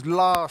think it was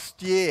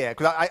last year,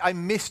 because I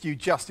missed you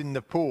just in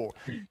Nepal.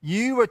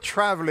 You were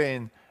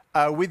traveling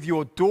with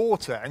your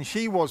daughter, and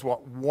she was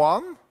what,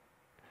 1?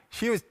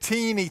 She was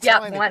teeny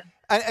tiny. Yeah, 1.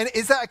 And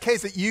is that a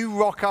case that you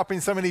rock up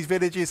in some of these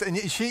villages, and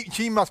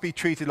she must be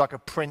treated like a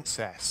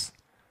princess?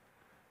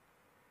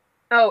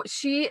 Oh,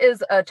 she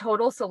is a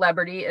total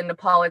celebrity in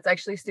Nepal. It's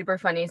actually super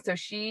funny. So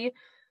she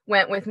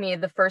went with me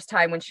the first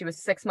time when she was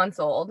 6 months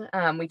old.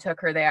 We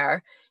took her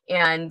there,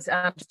 and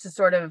just to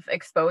sort of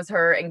expose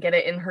her and get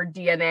it in her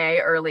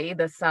DNA early,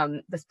 this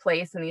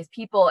place and these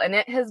people. And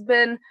it has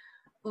been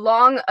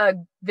long a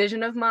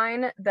vision of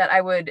mine that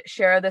I would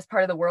share this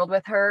part of the world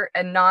with her,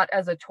 and not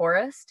as a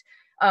tourist,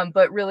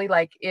 but really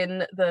like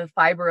in the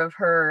fiber of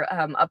her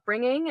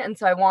upbringing. And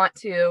so I want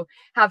to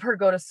have her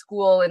go to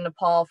school in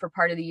Nepal for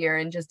part of the year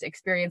and just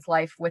experience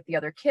life with the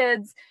other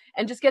kids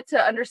and just get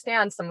to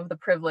understand some of the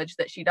privilege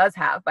that she does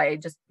have by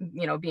just,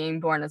 you know, being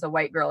born as a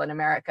white girl in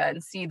America,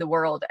 and see the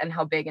world and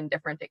how big and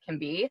different it can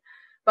be.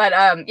 But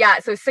yeah,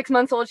 so 6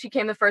 months old, she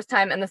came the first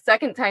time. And the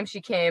second time she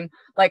came,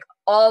 like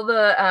all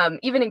the,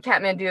 even in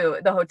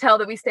Kathmandu, the hotel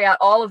that we stay at,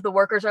 all of the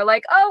workers are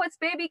like, oh, it's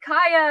baby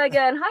Kaya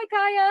again. Hi,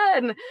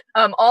 Kaya.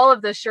 And all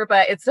of the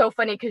Sherpa, it's so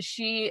funny because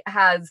she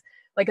has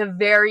like a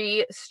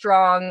very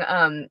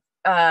strong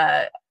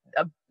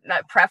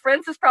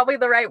preference is probably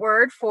the right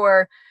word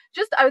for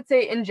just, I would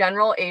say in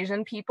general,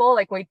 Asian people.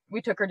 Like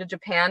we took her to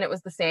Japan. It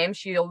was the same.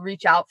 She'll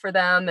reach out for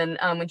them. And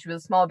when she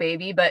was a small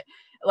baby, but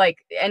like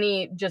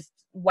any just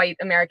white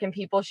American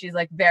people, she's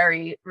like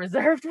very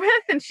reserved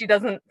with, and she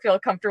doesn't feel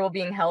comfortable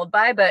being held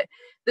by. But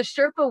the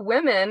Sherpa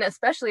women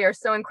especially are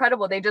so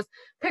incredible. They just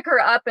pick her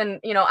up, and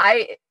you know,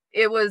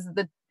 it was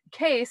the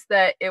case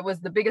that it was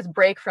the biggest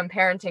break from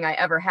parenting I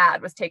ever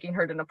had, was taking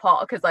her to Nepal,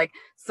 because like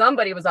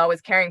somebody was always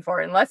caring for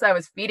her. Unless I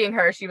was feeding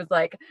her, she was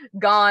like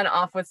gone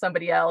off with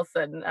somebody else.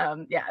 And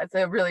yeah, it's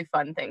a really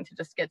fun thing to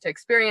just get to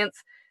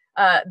experience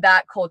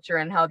that culture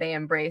and how they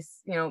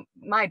embrace, you know,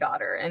 my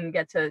daughter, and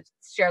get to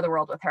share the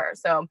world with her.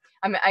 So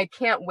I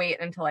can't wait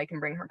until I can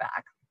bring her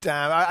back.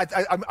 Damn,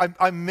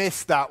 I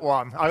missed that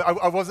one.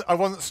 I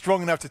wasn't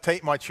strong enough to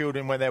take my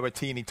children when they were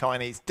teeny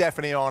tiny. It's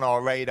definitely on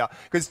our radar.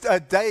 Because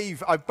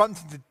I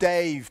bumped into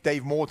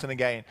Dave Morton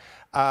again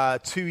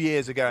 2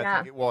 years ago, I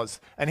think it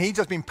was. And he'd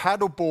just been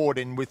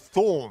paddleboarding with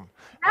Thorn,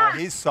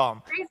 his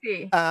son,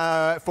 crazy.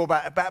 For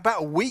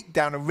about a week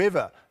down a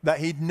river that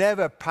he'd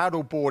never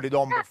paddleboarded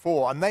on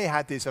before. And they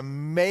had this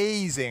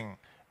amazing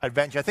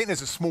adventure. I think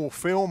there's a small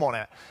film on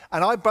it.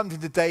 And I bumped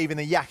into Dave in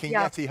the Yak and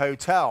Yeti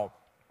Hotel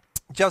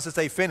just as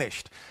they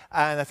finished.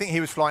 And I think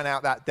he was flying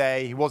out that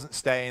day. He wasn't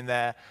staying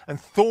there. And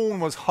Thorn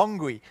was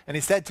hungry. And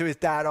he said to his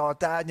dad, oh,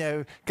 Dad, you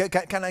know,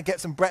 can I get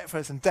some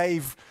breakfast? And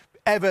Dave,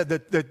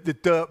 the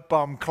dirt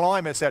bum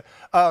climber, said,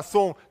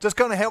 Thorn, just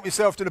go and help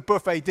yourself to the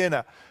buffet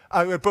dinner,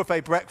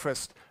 buffet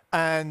breakfast.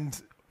 And,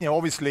 you know,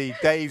 obviously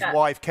Dave's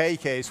wife,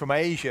 KK, is from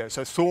Asia.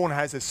 So Thorn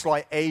has a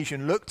slight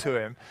Asian look to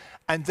him.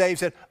 And Dave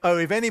said, oh,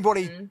 if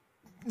anybody you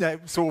know,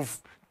 sort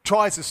of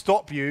tries to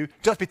stop you,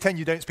 just pretend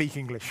you don't speak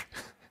English.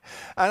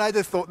 And I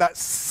just thought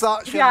that's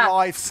such a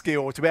life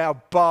skill, to be able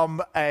to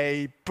bum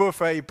a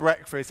buffet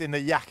breakfast in the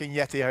Yak and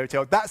Yeti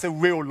Hotel. That's a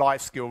real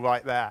life skill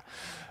right there.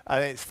 I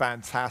think it's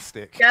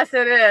fantastic. Yes,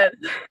 it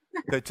is.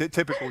 The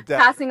typical dad.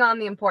 Passing on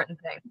the important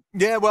thing.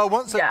 Yeah, well,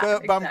 once a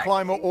dirt bum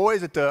climber,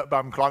 always a dirt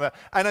bum climber.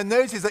 And I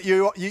noticed that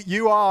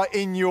you are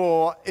in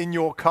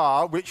your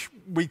car, which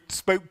we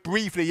spoke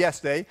briefly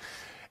yesterday.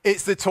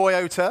 It's the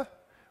Toyota,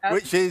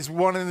 which is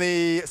one of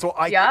the sort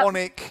of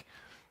iconic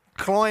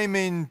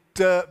climbing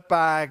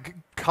dirtbag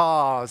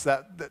cars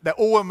that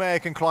all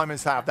American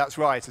climbers have. That's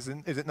right, is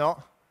it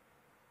not?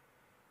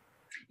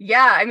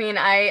 Yeah, I mean,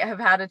 I have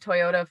had a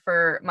Toyota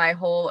for my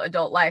whole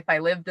adult life. I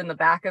lived in the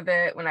back of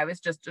it when I was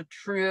just a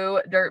true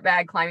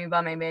dirtbag climbing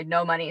bum. I made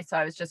no money, so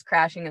I was just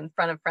crashing in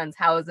front of friends'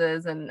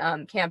 houses and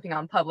camping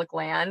on public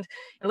land,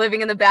 and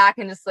living in the back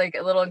in just like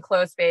a little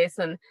enclosed space.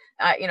 And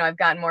you know, I've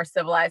gotten more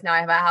civilized now. I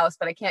have a house,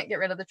 but I can't get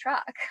rid of the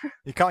truck.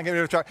 You can't get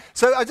rid of the truck.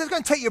 So I'm just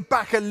going to take you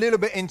back a little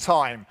bit in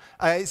time.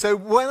 So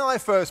when I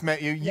first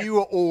met you, you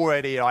were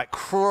already like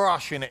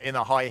crushing it in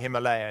the high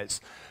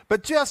Himalayas.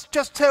 But just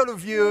tell the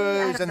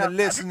viewers and the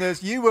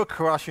listeners, you were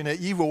crushing it.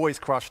 You've always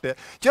crushed it.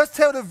 Just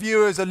tell the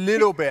viewers a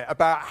little bit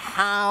about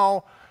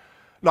how,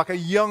 like a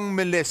young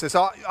Melissa,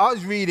 so I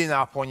was reading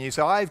up on you,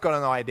 so I've got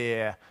an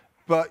idea.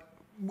 But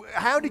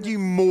how did you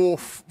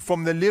morph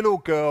from the little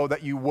girl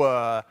that you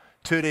were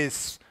to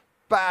this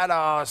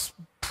badass,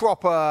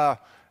 proper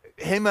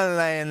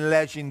Himalayan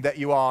legend that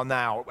you are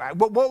now?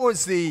 What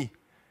was the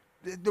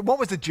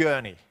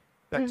journey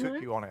that took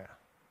you on it?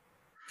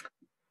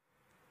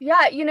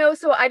 Yeah, you know,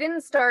 so I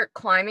didn't start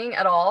climbing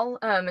at all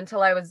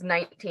until I was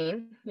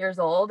 19 years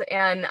old.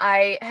 And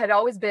I had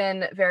always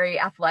been very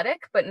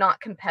athletic, but not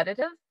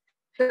competitive.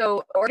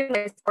 So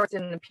organized sports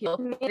didn't appeal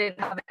to me. I didn't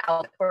have an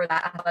outlet for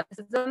that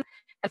athleticism.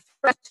 And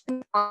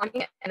freshman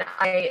climbing, and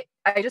I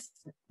just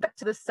got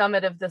to the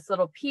summit of this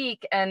little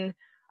peak, and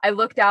I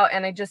looked out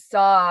and I just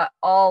saw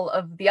all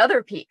of the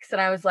other peaks.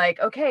 And I was like,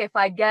 okay, if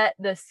I get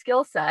this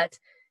skill set,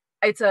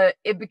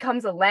 it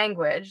becomes a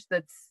language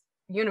that's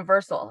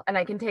universal, and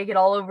I can take it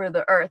all over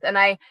the earth. And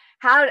I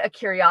had a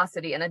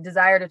curiosity and a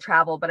desire to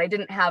travel, but I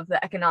didn't have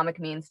the economic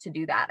means to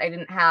do that. I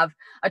didn't have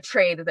a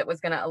trade that was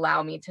going to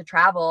allow me to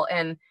travel.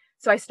 And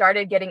so I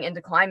started getting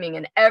into climbing,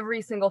 and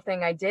every single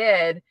thing I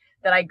did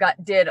that I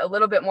did a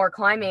little bit more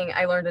climbing,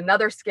 I learned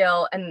another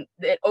skill, and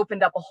it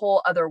opened up a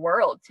whole other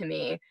world to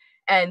me.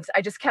 And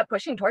I just kept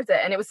pushing towards it.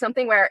 And it was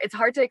something where it's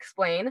hard to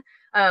explain.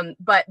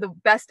 But the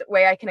best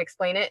way I can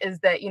explain it is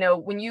that,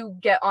 when you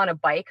get on a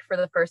bike for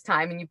the first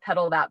time and you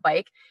pedal that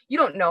bike, you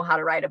don't know how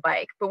to ride a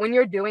bike. But when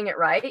you're doing it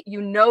right,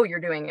 you're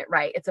doing it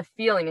right. It's a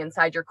feeling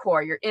inside your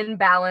core. You're in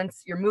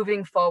balance, you're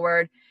moving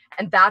forward.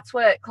 And that's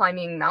what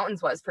climbing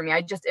mountains was for me.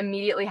 I just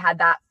immediately had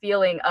that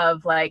feeling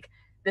of like,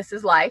 this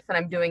is life and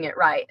I'm doing it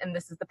right. And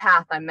this is the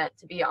path I'm meant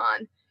to be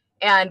on.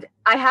 And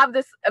I have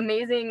this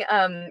amazing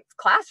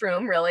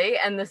classroom, really,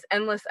 and this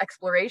endless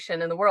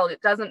exploration in the world.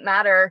 It doesn't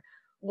matter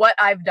what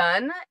I've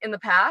done in the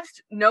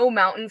past. No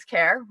mountains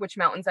care which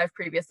mountains I've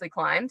previously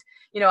climbed.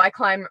 I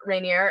climb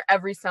Rainier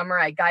every summer.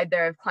 I guide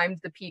there. I've climbed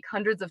the peak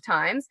hundreds of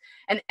times.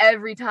 And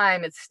every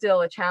time it's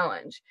still a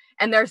challenge.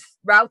 And there's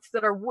routes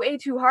that are way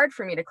too hard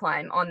for me to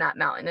climb on that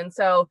mountain. And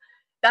so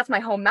that's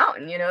my home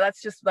mountain,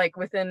 that's just like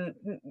within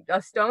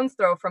a stone's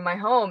throw from my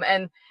home.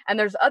 And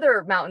there's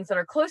other mountains that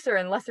are closer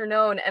and lesser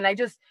known. And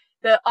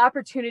the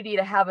opportunity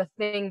to have a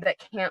thing that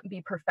can't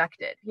be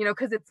perfected,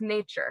 because it's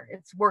nature,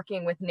 it's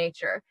working with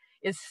nature,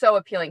 is so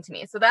appealing to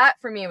me. So that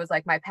for me was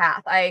like my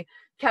path. I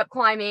kept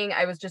climbing.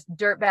 I was just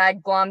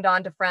dirtbag glommed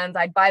onto friends.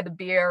 I'd buy the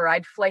beer, or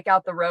I'd flake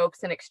out the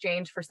ropes in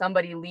exchange for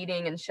somebody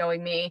leading and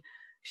showing me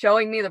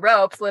the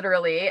ropes,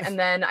 literally. And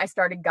then I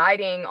started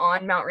guiding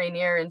on Mount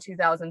Rainier in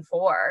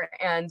 2004.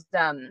 And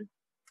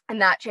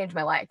that changed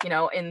my life.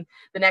 In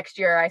the next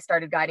year, I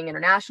started guiding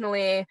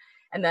internationally.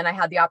 And then I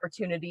had the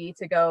opportunity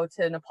to go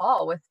to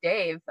Nepal with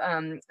Dave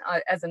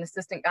as an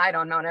assistant guide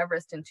on Mount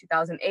Everest in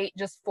 2008,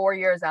 just 4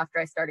 years after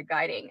I started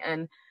guiding.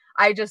 And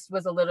I just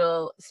was a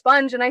little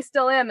sponge, and I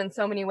still am in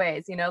so many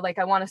ways. Like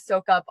I want to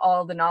soak up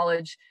all the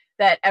knowledge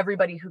that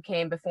everybody who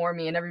came before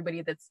me and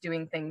everybody that's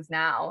doing things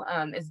now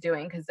is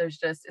doing, because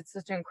it's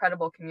such an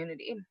incredible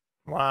community.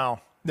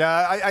 Wow.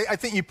 Yeah, I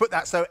think you put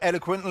that so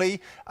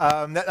eloquently.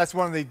 That's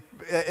one of the,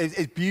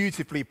 it's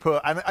beautifully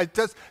put. And I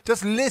just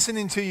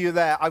listening to you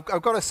there, I've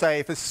got to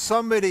say, for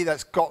somebody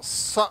that's got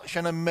such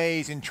an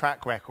amazing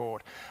track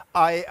record,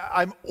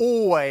 I'm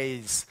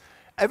always,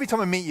 every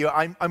time I meet you,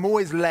 I'm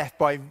always left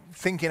by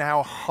thinking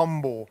how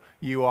humble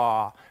you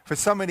are. For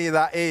somebody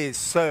that is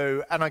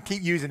so, and I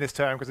keep using this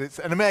term because it's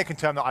an American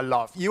term that I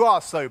love, you are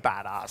so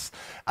badass.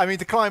 I mean,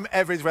 to climb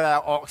Everest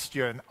without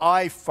oxygen,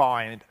 I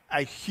find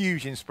a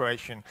huge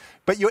inspiration.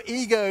 But your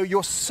ego,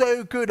 you're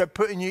so good at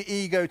putting your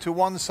ego to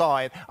one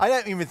side. I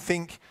don't even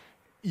think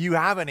you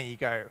have an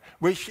ego,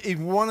 which is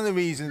one of the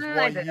reasons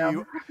why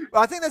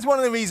I think that's one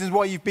of the reasons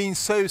why you've been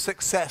so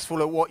successful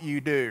at what you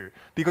do,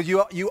 because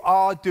you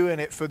are doing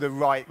it for the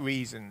right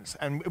reasons.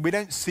 And we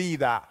don't see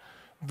that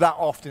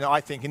often,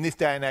 I think, in this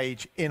day and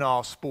age in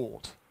our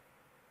sport.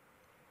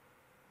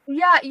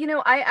 Yeah,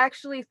 I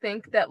actually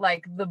think that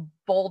like the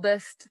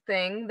boldest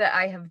thing that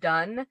I have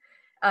done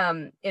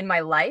in my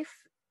life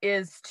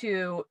is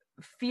to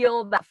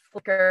feel that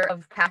flicker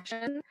of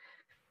passion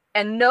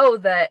and know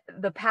that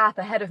the path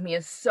ahead of me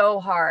is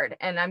so hard,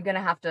 and I'm going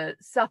to have to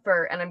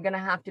suffer, and I'm going to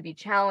have to be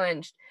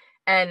challenged,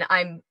 and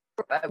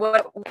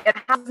it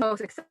has no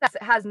success,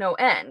 it has no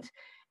end.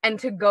 And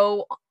to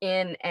go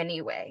in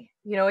anyway,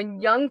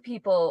 and young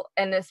people,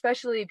 and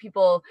especially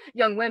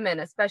young women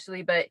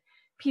especially, but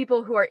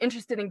people who are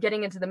interested in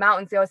getting into the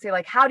mountains, they always say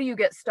like, how do you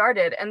get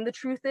started? And the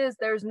truth is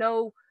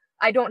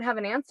I don't have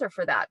an answer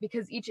for that,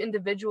 because each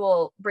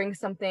individual brings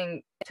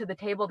something to the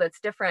table that's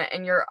different,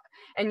 and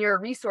your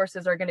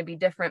resources are going to be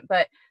different.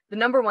 But the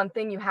number one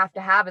thing you have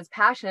to have is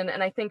passion.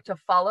 And I think to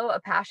follow a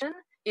passion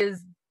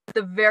is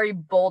the very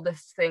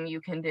boldest thing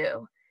you can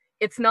do.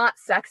 It's not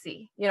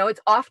sexy.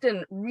 It's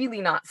often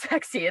really not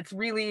sexy. It's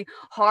really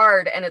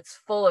hard, and it's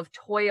full of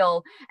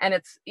toil, and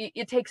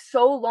it takes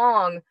so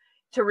long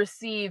to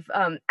receive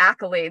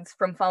accolades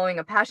from following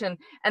a passion.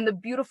 And the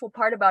beautiful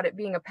part about it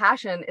being a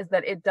passion is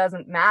that it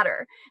doesn't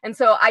matter. And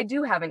so I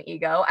do have an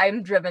ego.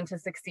 I'm driven to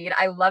succeed.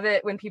 I love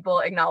it when people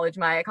acknowledge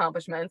my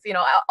accomplishments.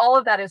 All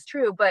of that is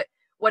true. But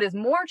what is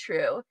more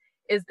true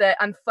is that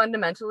I'm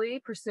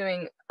fundamentally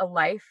pursuing a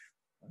life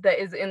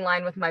that is in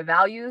line with my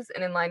values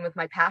and in line with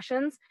my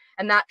passions.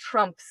 And that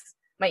trumps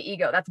my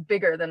ego. That's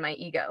bigger than my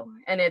ego.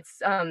 And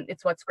it's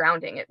what's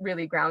grounding. It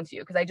really grounds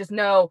you, because I just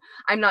know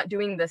I'm not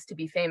doing this to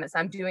be famous.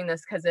 I'm doing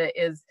this because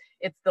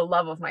it's the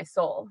love of my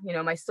soul.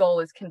 My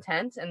soul is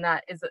content, and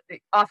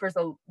it offers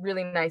a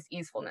really nice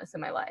easefulness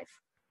in my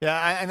life.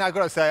 Yeah, and I've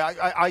got to say,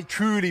 I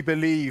truly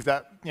believe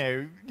that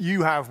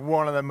you have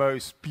one of the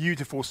most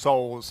beautiful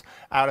souls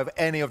out of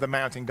any of the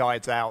mountain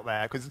guides out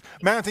there. Because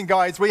mountain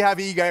guides, we have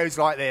egos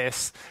like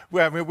this,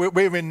 where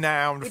we're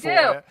renowned for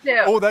it.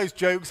 Yeah. All those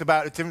jokes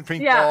about the difference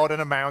between God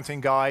and a mountain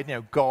guide.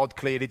 God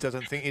clearly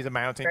doesn't think he's a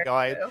mountain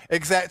guide,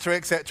 etc.,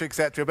 etc.,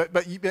 etc.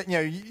 But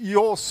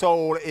your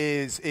soul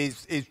is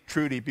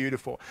truly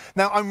beautiful.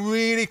 Now, I'm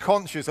really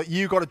conscious that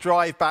you got to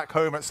drive back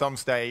home at some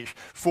stage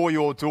for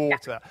your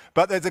daughter. Yeah.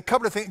 But there's a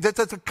couple of things.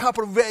 There's a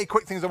couple of very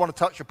quick things I want to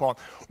touch upon.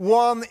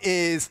 One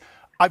is,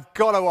 I've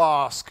got to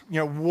ask,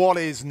 what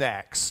is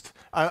next?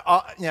 Am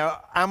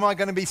I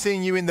going to be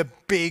seeing you in the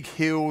big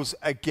hills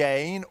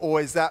again, or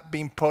is that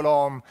being put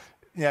on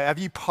have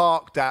you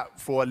parked that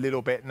for a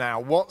little bit now?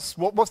 What's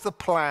the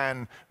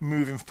plan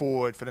moving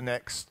forward for the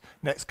next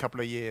couple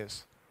of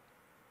years?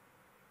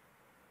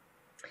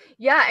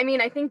 Yeah, I mean,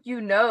 I think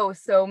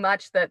so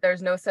much that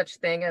there's no such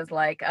thing as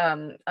like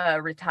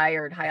a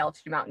retired high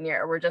altitude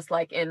mountaineer. We're just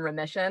like in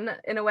remission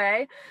in a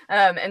way.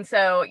 And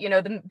so,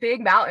 the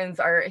big mountains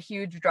are a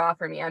huge draw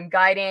for me. I'm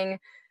guiding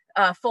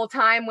full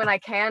time when I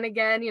can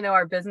again.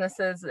 Our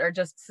businesses are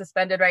just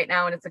suspended right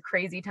now, and it's a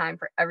crazy time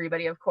for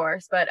everybody, of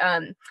course. But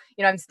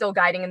I'm still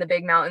guiding in the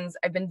big mountains.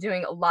 I've been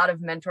doing a lot of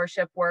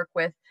mentorship work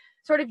with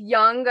sort of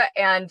young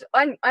and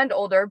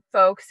older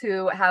folks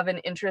who have an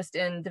interest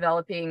in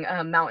developing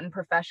mountain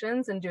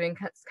professions and doing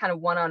kind of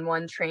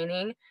one-on-one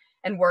training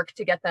and work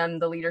to get them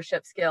the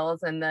leadership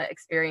skills and the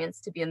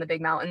experience to be in the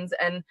big mountains.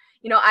 And,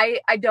 I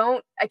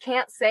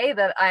can't say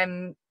that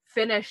I'm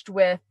finished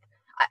with,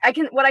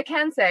 what I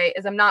can say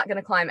is I'm not going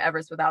to climb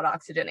Everest without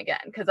oxygen again,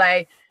 because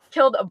I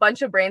killed a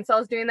bunch of brain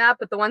cells doing that,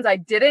 but the ones I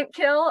didn't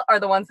kill are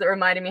the ones that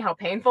reminded me how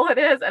painful it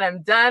is. And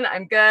I'm done.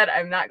 I'm good.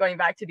 I'm not going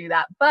back to do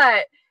that.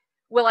 But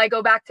will I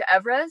go back to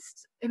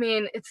Everest? I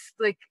mean, it's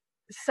like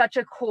such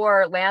a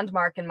core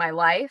landmark in my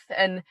life.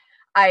 And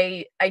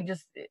I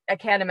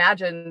can't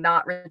imagine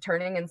not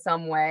returning in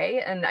some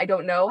way. And I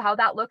don't know how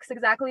that looks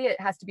exactly.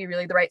 It has to be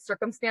really the right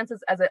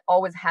circumstances, as it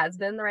always has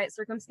been the right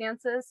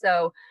circumstances.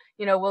 So,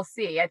 we'll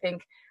see. I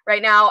think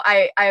right now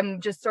I'm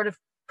just sort of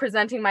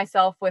presenting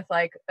myself with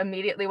like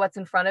immediately what's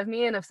in front of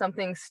me. And if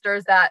something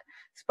stirs that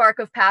spark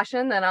of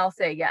passion, then I'll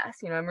say yes.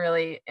 I'm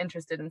really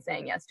interested in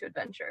saying yes to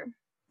adventure.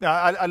 No,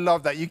 I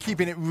love that. You're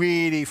keeping it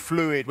really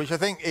fluid, which I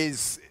think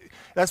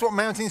that's what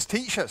mountains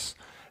teach us.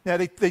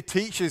 They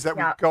teach us that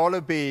we've got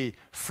to be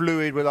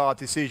fluid with our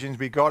decisions.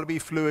 We've got to be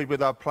fluid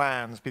with our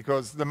plans,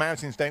 because the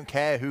mountains don't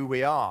care who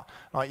we are,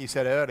 like you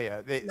said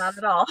earlier. Not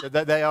at all.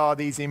 They are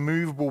these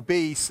immovable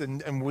beasts,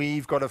 and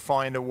we've got to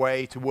find a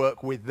way to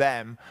work with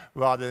them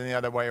rather than the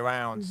other way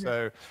around. Mm-hmm.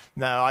 So,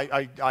 no,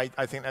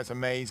 I think that's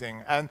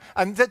amazing. And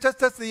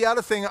that's the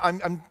other thing.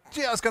 I'm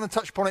just going to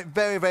touch upon it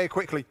very, very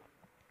quickly,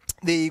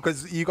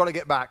 because you got to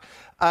get back.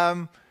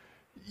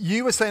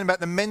 You were saying about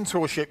the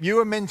mentorship. You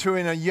were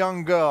mentoring a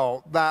young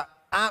girl that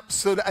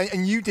absolutely,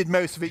 and you did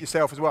most of it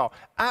yourself as well,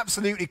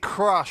 absolutely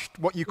crushed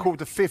what you called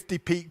the 50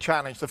 peak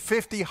challenge, the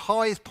 50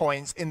 highest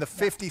points in the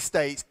 50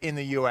 states in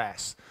the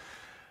US.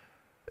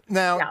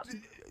 Now,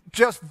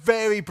 just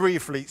very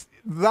briefly,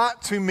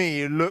 that to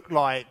me looked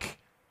like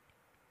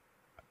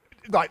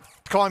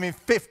climbing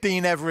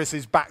 15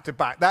 Everests back to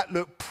back. That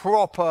looked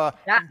proper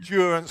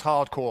endurance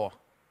hardcore.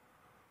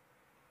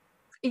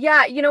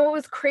 Yeah, what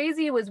was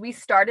crazy was we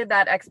started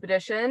that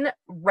expedition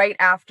right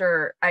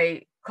after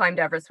I climbed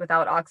Everest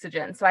without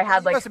oxygen. So I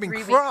had like 3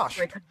 weeks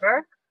to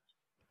recover.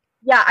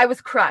 Yeah, I was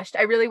crushed.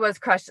 I really was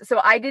crushed. So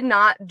I did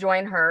not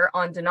join her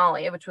on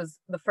Denali, which was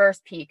the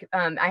first peak.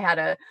 I had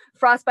a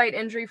frostbite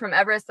injury from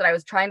Everest that I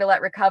was trying to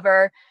let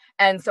recover.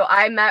 And so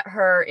I met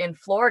her in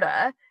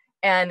Florida,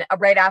 and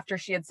right after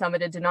she had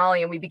summited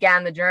Denali, and we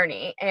began the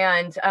journey.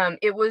 And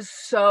it was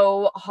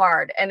so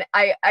hard. And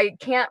I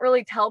can't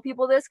really tell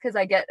people this because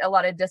I get a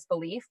lot of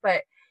disbelief,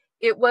 but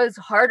it was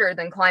harder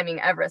than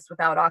climbing Everest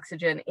without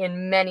oxygen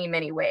in many,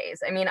 many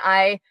ways. I mean,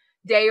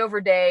 day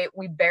over day,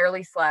 we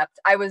barely slept.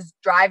 I was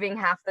driving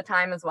half the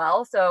time as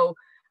well. So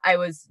I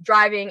was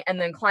driving and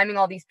then climbing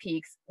all these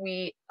peaks.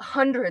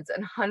 Hundreds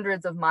and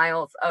hundreds of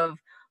miles of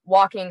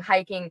walking,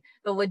 hiking,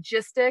 the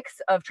logistics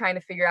of trying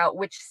to figure out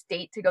which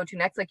state to go to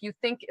next. Like, you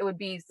think it would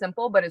be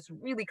simple, but it's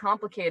really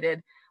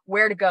complicated.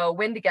 Where to go,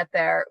 when to get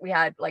there. We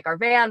had our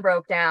van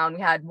broke down.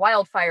 We had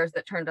wildfires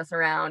that turned us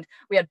around.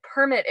 We had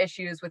permit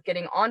issues with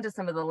getting onto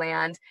some of the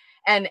land.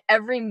 And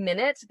every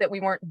minute that we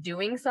weren't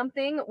doing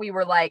something, we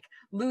were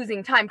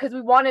losing time, because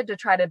we wanted to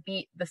try to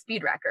beat the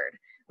speed record,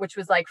 which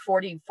was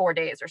 44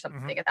 days or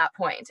something at that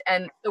point.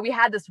 And so we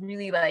had this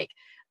really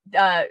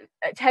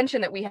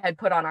tension that we had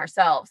put on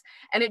ourselves,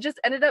 and it just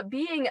ended up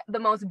being the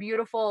most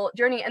beautiful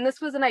journey. And this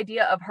was an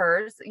idea of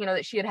hers,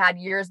 that she had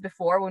years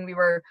before when we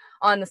were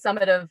on the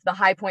summit of the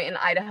high point in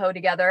Idaho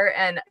together.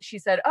 And she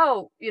said,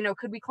 oh,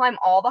 could we climb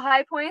all the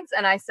high points?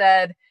 And I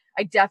said,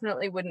 I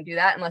definitely wouldn't do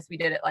that unless we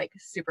did it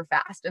super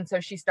fast. And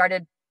so she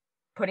started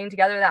putting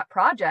together that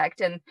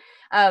project, and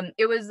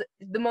it was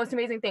the most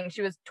amazing thing.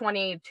 She was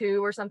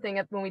 22 or something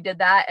when we did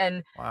that,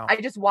 and wow. I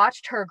just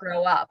watched her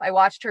grow up. I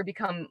watched her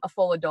become a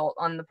full adult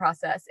on the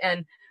process,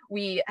 and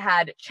we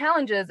had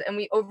challenges and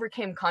we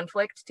overcame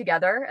conflict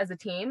together as a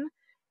team,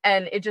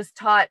 and it just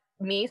taught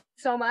me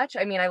so much.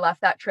 I mean, I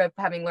left that trip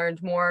having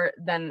learned more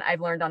than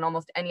I've learned on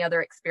almost any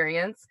other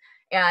experience.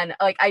 And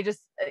I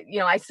just,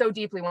 I so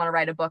deeply want to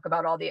write a book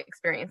about all the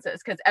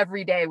experiences, because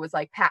every day was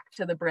packed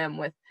to the brim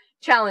with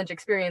challenge,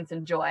 experience,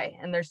 and joy.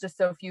 And there's just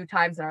so few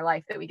times in our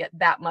life that we get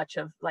that much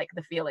of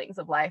the feelings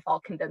of life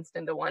all condensed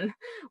into one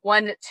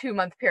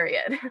 2-month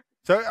period.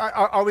 So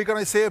are we going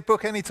to see a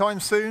book anytime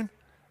soon?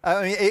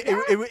 I mean,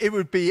 it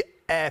would be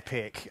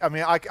epic. I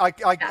mean,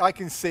 I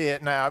can see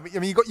it now. I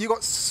mean, you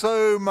got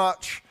so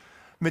much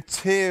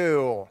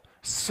material,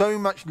 so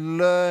much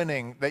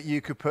learning that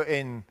you could put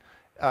in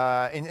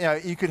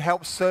You could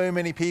help so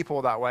many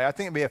people that way. I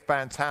think it'd be a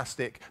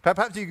fantastic.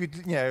 Perhaps you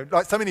could,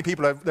 like so many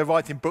people, they're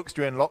writing books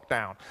during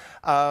lockdown.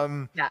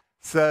 Yeah.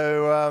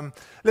 So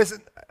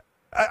listen,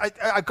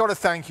 I got to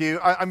thank you.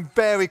 I'm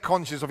very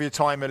conscious of your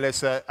time,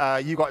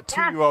 Melissa. You got a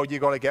 2-year-old you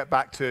got to get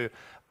back to.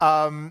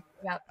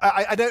 Yep.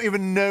 I don't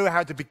even know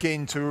how to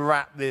begin to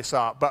wrap this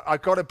up, but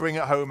I've got to bring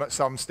it home at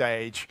some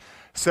stage.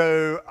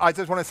 So I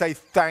just want to say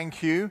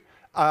thank you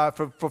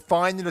for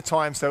finding the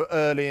time so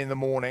early in the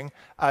morning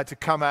to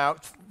come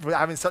out, for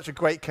having such a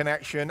great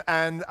connection,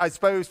 and I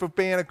suppose for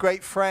being a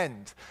great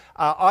friend.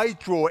 I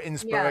draw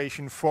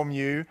inspiration from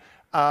you,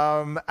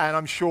 and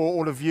I'm sure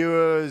all the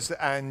viewers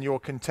and your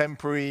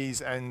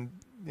contemporaries and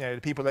the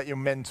people that you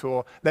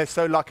mentor, they're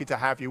so lucky to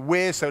have you.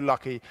 We're so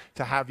lucky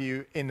to have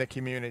you in the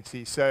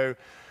community. So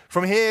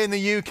from here in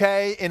the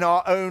UK, in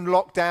our own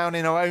lockdown,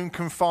 in our own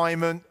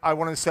confinement, I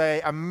want to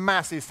say a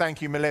massive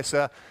thank you,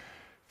 Melissa.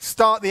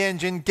 Start the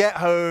engine, get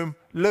home,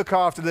 look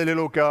after the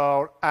little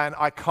girl, and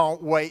I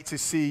can't wait to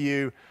see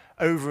you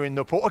over in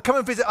Nepal. Or come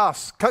and visit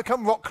us.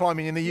 Come rock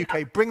climbing in the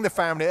UK. Bring the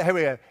family. Here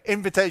we go.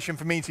 Invitation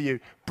from me to you.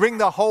 Bring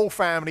the whole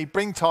family.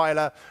 Bring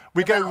Tyler.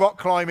 We go rock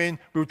climbing.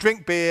 We'll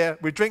drink beer.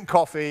 We'll drink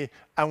coffee,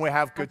 and we'll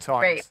have good times.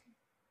 Great.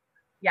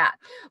 Yeah.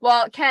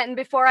 Well, Kenton,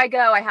 before I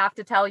go, I have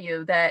to tell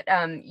you that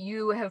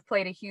you have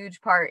played a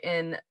huge part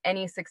in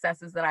any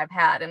successes that I've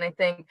had. And I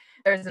think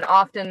there's an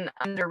often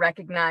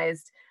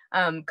under-recognized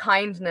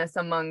kindness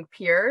among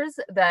peers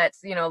that,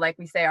 like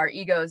we say, our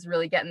egos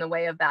really get in the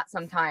way of that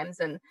sometimes.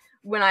 And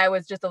when I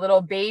was just a little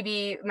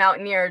baby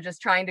mountaineer,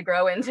 just trying to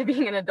grow into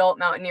being an adult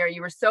mountaineer,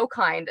 you were so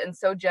kind and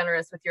so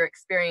generous with your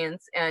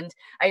experience. And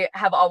I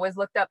have always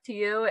looked up to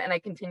you, and I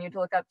continue to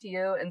look up to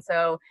you. And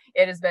so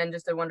it has been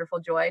just a wonderful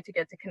joy to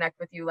get to connect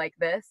with you like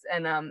this.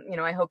 And,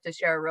 I hope to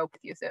share a rope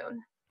with you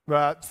soon.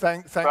 Right,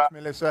 thanks,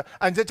 Melissa.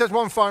 And just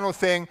one final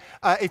thing.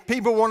 If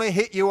people want to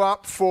hit you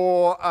up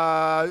for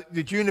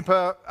the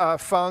Juniper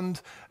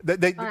Fund,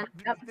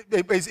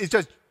 it's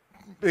just,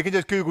 they can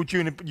just Google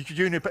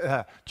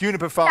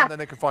Juniper Fund,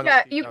 and they can find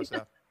all the details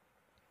there.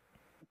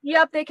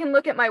 Yep, they can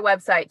look at my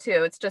website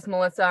too. It's just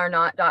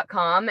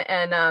melissaarnot.com,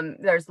 and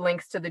there's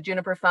links to the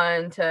Juniper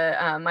Fund,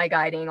 to my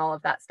guiding, all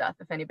of that stuff,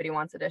 if anybody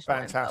wants additional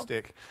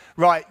Fantastic. info.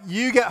 Right,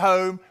 you get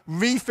home,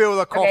 refill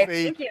the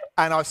coffee, thank you.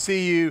 And I'll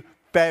see you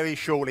very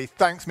shortly.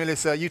 Thanks,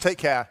 Melissa. You take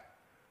care.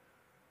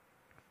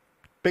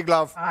 Big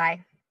love.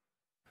 Bye.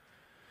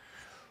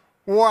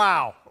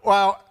 Wow.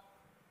 Well,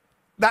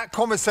 that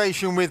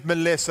conversation with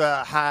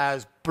Melissa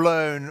has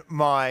blown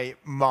my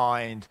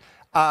mind.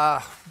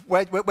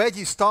 Where do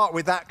you start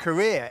with that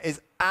career? Is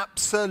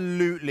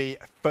absolutely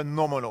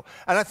phenomenal.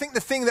 And I think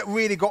the thing that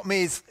really got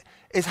me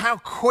is how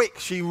quick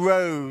she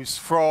rose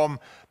from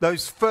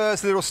those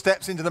first little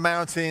steps into the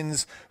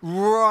mountains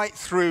right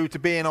through to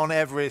being on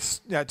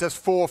Everest, just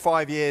 4 or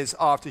 5 years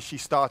after she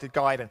started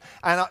guiding.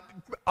 And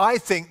I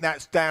think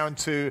that's down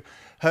to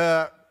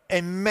her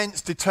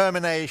immense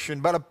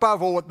determination, but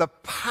above all, the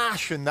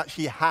passion that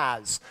she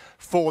has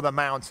for the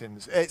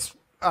mountains. It's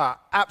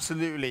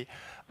absolutely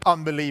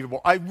unbelievable.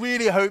 I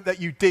really hope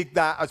that you dig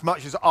that as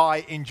much as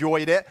I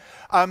enjoyed it.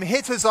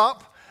 Hit us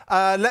up.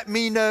 Let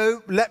me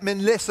know, let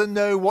Melissa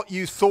know what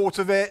you thought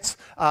of it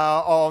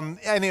on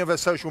any of our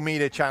social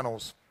media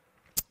channels.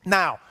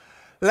 Now,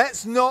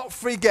 let's not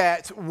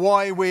forget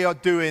why we are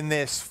doing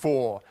this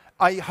for.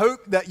 I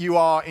hope that you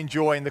are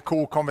enjoying the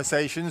Cool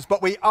Conversations,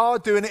 but we are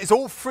doing it. It's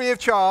all free of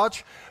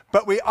charge,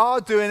 but we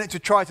are doing it to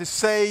try to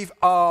save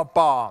our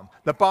barn,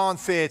 the Barn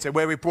Theatre,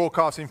 where we're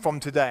broadcasting from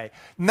today.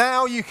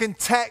 Now you can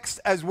text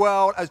as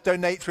well as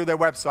donate through their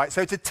website.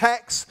 So to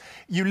text,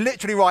 you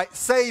literally write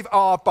 "Save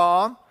Our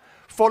Barn,"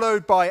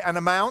 followed by an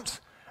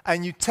amount,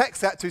 and you text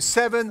that to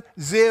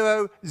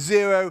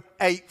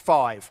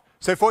 70085.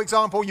 So for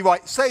example, you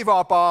write "Save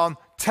Our Barn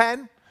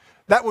 10."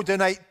 That will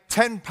donate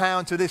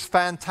 £10 to this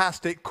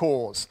fantastic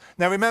cause.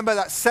 Now remember,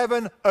 that's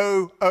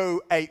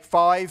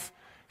 70085.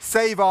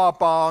 Save Our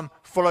Barn,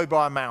 followed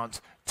by amount.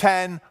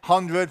 10,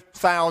 100,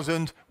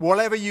 1,000,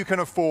 whatever you can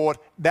afford,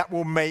 that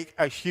will make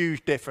a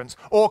huge difference.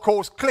 Or of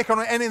course, click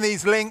on any of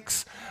these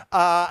links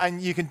and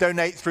you can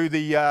donate through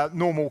the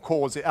normal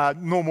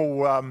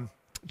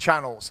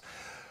channels.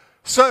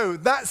 So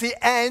that's the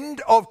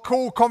end of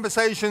Cool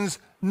Conversations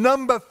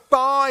number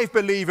 5,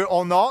 believe it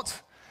or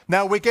not.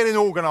 Now we're getting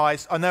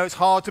organized. I know it's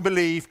hard to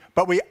believe,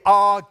 but we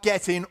are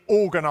getting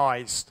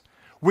organized.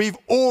 We've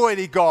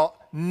already got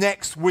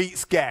next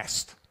week's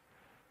guest.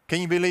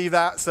 Can you believe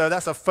that? So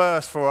that's a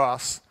first for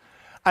us.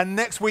 And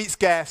next week's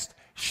guest,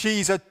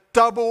 she's a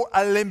double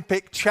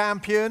Olympic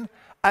champion,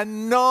 a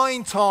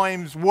 9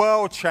 times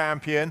world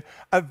champion,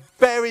 a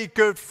very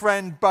good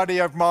friend, buddy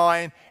of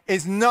mine,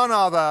 is none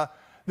other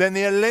than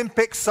the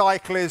Olympic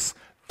cyclist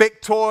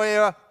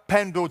Victoria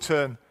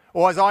Pendleton,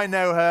 or as I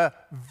know her,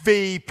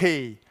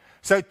 VP.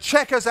 So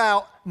check us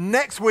out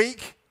next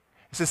week.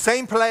 It's the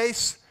same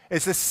place,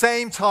 it's the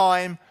same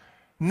time.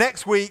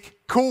 Next week,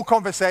 Cool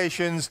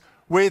Conversations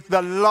with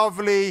the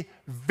lovely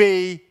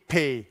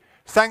VP.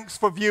 Thanks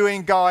for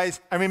viewing, guys.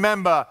 And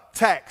remember,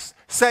 text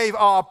 "Save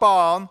Our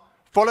Barn,"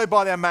 followed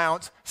by the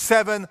amount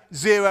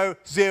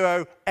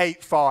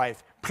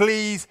 70085.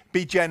 Please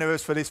be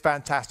generous for this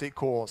fantastic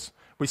cause.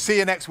 We see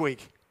you next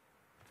week.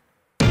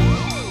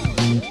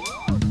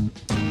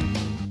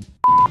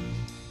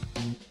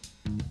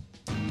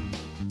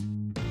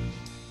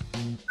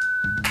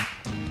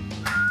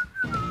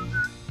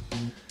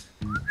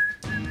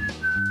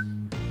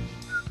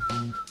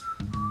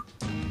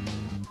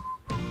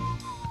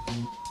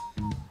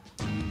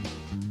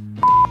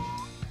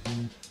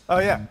 Oh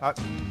yeah,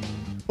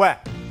 where?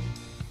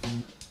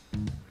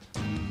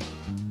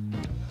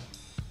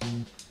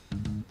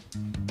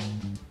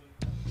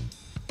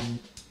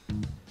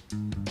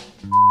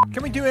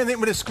 Can we do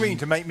anything with the screen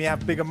to make me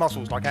have bigger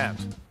muscles like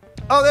ants?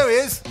 Oh, there he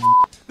is.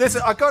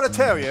 Listen, I gotta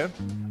tell you,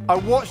 I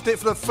watched it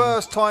for the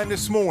first time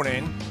this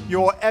morning,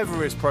 your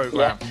Everest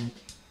program.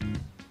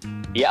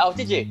 Yeah, oh,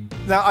 did you?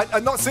 Now,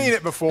 I've not seen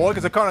it before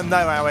because I kind of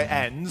know how it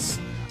ends.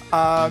 So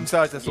I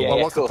just thought, well,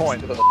 what's the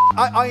point?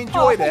 I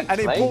enjoyed it, and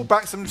it brought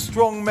back some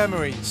strong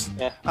memories.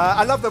 Yeah.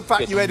 I love the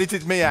fact you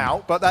edited me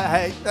out, but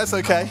hey, that's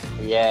okay.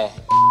 Yeah.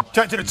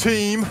 Chat to the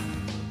team.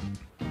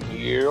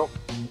 Yep.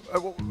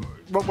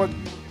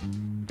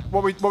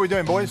 What we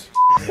doing, boys?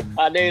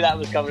 I knew that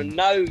was coming.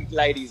 No,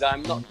 ladies,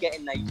 I'm not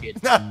getting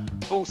naked.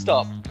 Full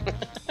stop.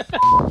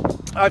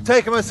 I've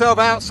taken myself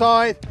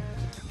outside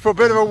for a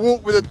bit of a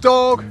walk with a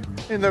dog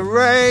in the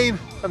rain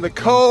and the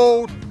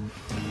cold.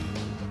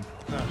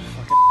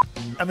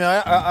 I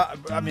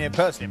mean,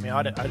 personally,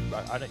 I don't give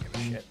a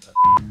shit. But.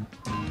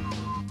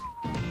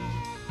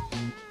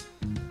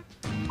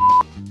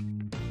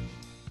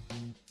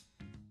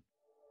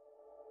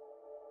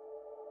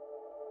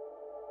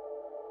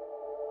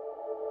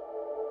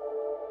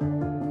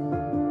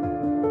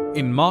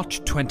 In March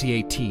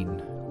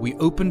 2018, we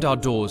opened our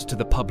doors to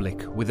the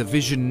public with a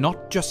vision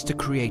not just to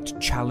create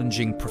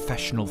challenging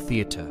professional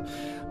theatre,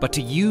 but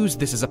to use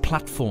this as a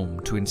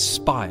platform to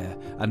inspire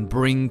and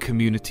bring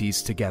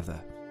communities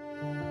together.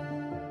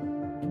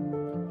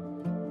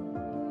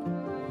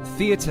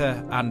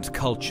 Theatre and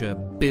culture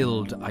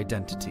build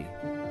identity.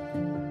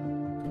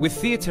 With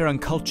theatre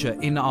and culture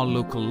in our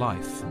local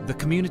life, the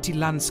community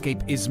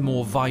landscape is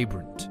more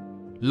vibrant.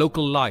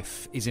 Local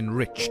life is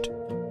enriched.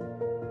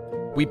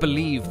 We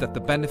believe that the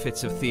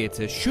benefits of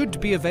theatre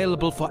should be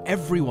available for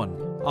everyone.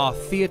 Our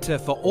Theatre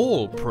for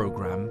All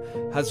programme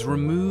has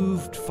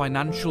removed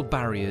financial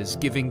barriers,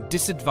 giving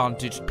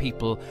disadvantaged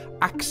people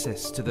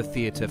access to the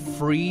theatre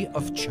free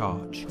of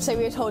charge. So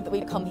we were told that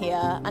we'd come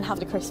here and have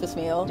a Christmas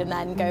meal and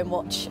then go and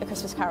watch A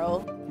Christmas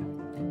Carol.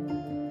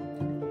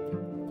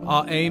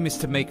 Our aim is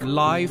to make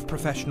live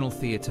professional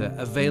theatre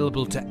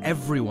available to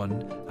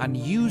everyone and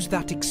use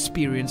that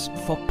experience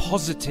for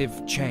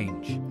positive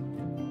change.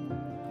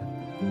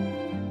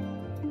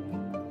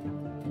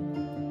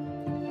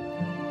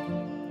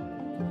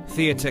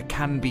 Theatre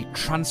can be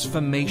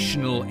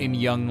transformational in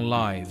young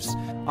lives.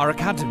 Our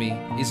academy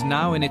is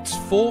now in its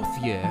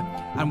 4th year,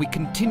 and we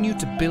continue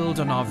to build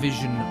on our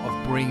vision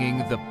of bringing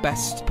the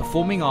best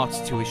performing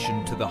arts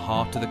tuition to the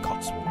heart of the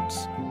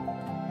Cotswolds.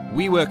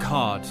 We work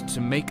hard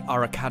to make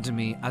our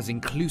academy as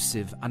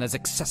inclusive and as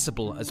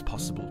accessible as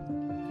possible.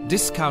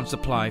 Discounts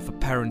apply for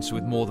parents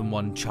with more than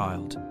one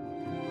child.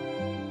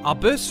 Our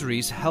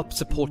bursaries help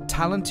support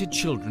talented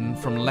children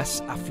from less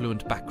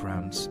affluent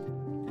backgrounds.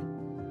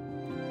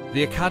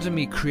 The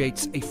Academy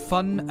creates a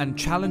fun and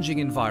challenging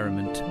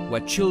environment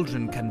where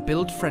children can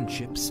build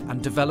friendships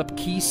and develop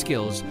key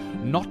skills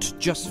not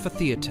just for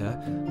theatre,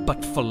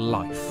 but for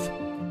life.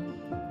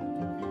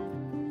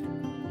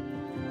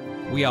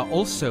 We are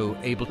also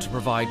able to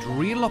provide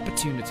real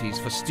opportunities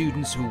for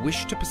students who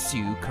wish to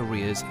pursue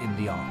careers in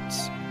the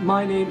arts.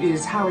 My name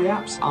is Harry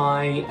Apps.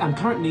 I am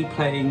currently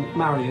playing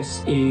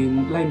Marius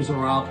in Les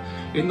Miserables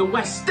in the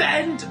West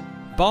End.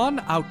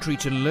 Barn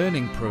outreach and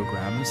learning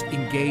programs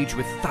engage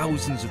with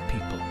thousands of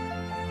people.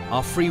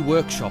 Our free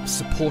workshops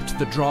support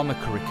the drama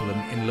curriculum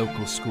in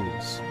local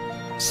schools.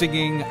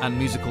 Singing and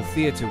musical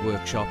theatre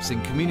workshops in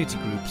community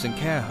groups and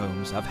care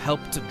homes have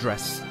helped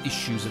address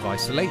issues of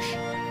isolation.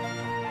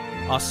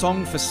 Our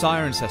Song for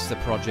Cirencester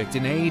project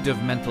in aid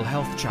of mental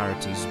health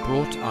charities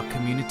brought our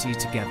community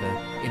together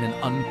in an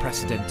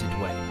unprecedented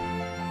way.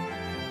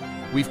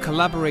 We've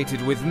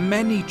collaborated with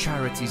many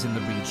charities in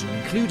the region,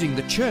 including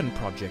the Churn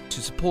Project,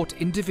 to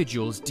support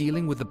individuals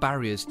dealing with the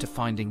barriers to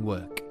finding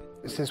work.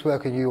 Since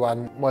working with you,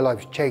 my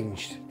life's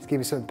changed. It's given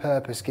me some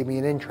purpose, given me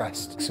an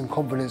interest, some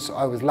confidence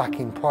I was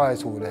lacking prior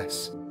to all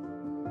this.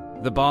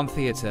 The Barn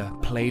Theatre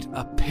played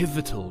a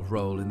pivotal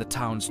role in the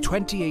town's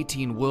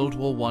 2018 World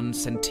War I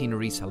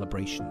centenary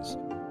celebrations.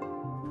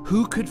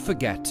 Who could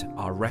forget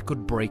our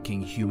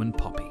record-breaking Human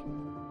Poppy?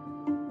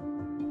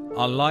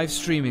 Our live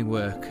streaming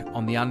work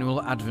on the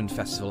annual Advent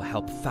Festival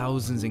helped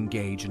thousands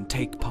engage and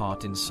take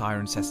part in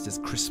Cirencester's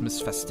Christmas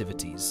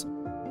festivities.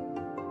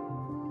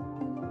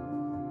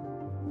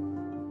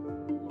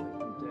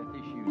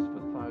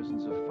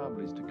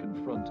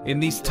 In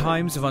these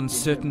times of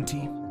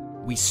uncertainty,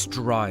 we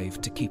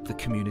strive to keep the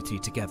community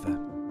together.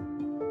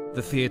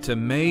 The theatre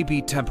may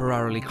be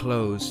temporarily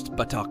closed,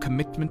 but our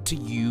commitment to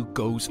you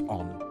goes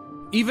on.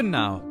 Even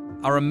now,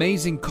 our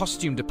amazing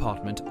costume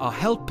department are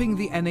helping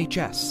the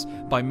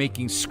NHS by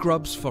making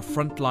scrubs for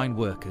frontline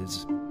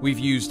workers. We've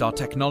used our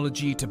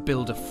technology to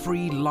build a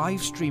free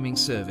live streaming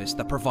service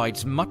that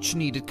provides much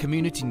needed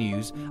community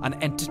news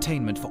and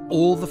entertainment for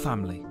all the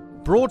family,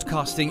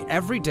 broadcasting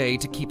every day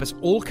to keep us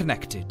all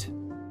connected.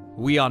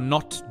 We are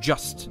not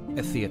just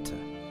a theatre.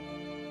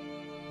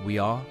 We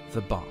are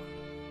the Barn.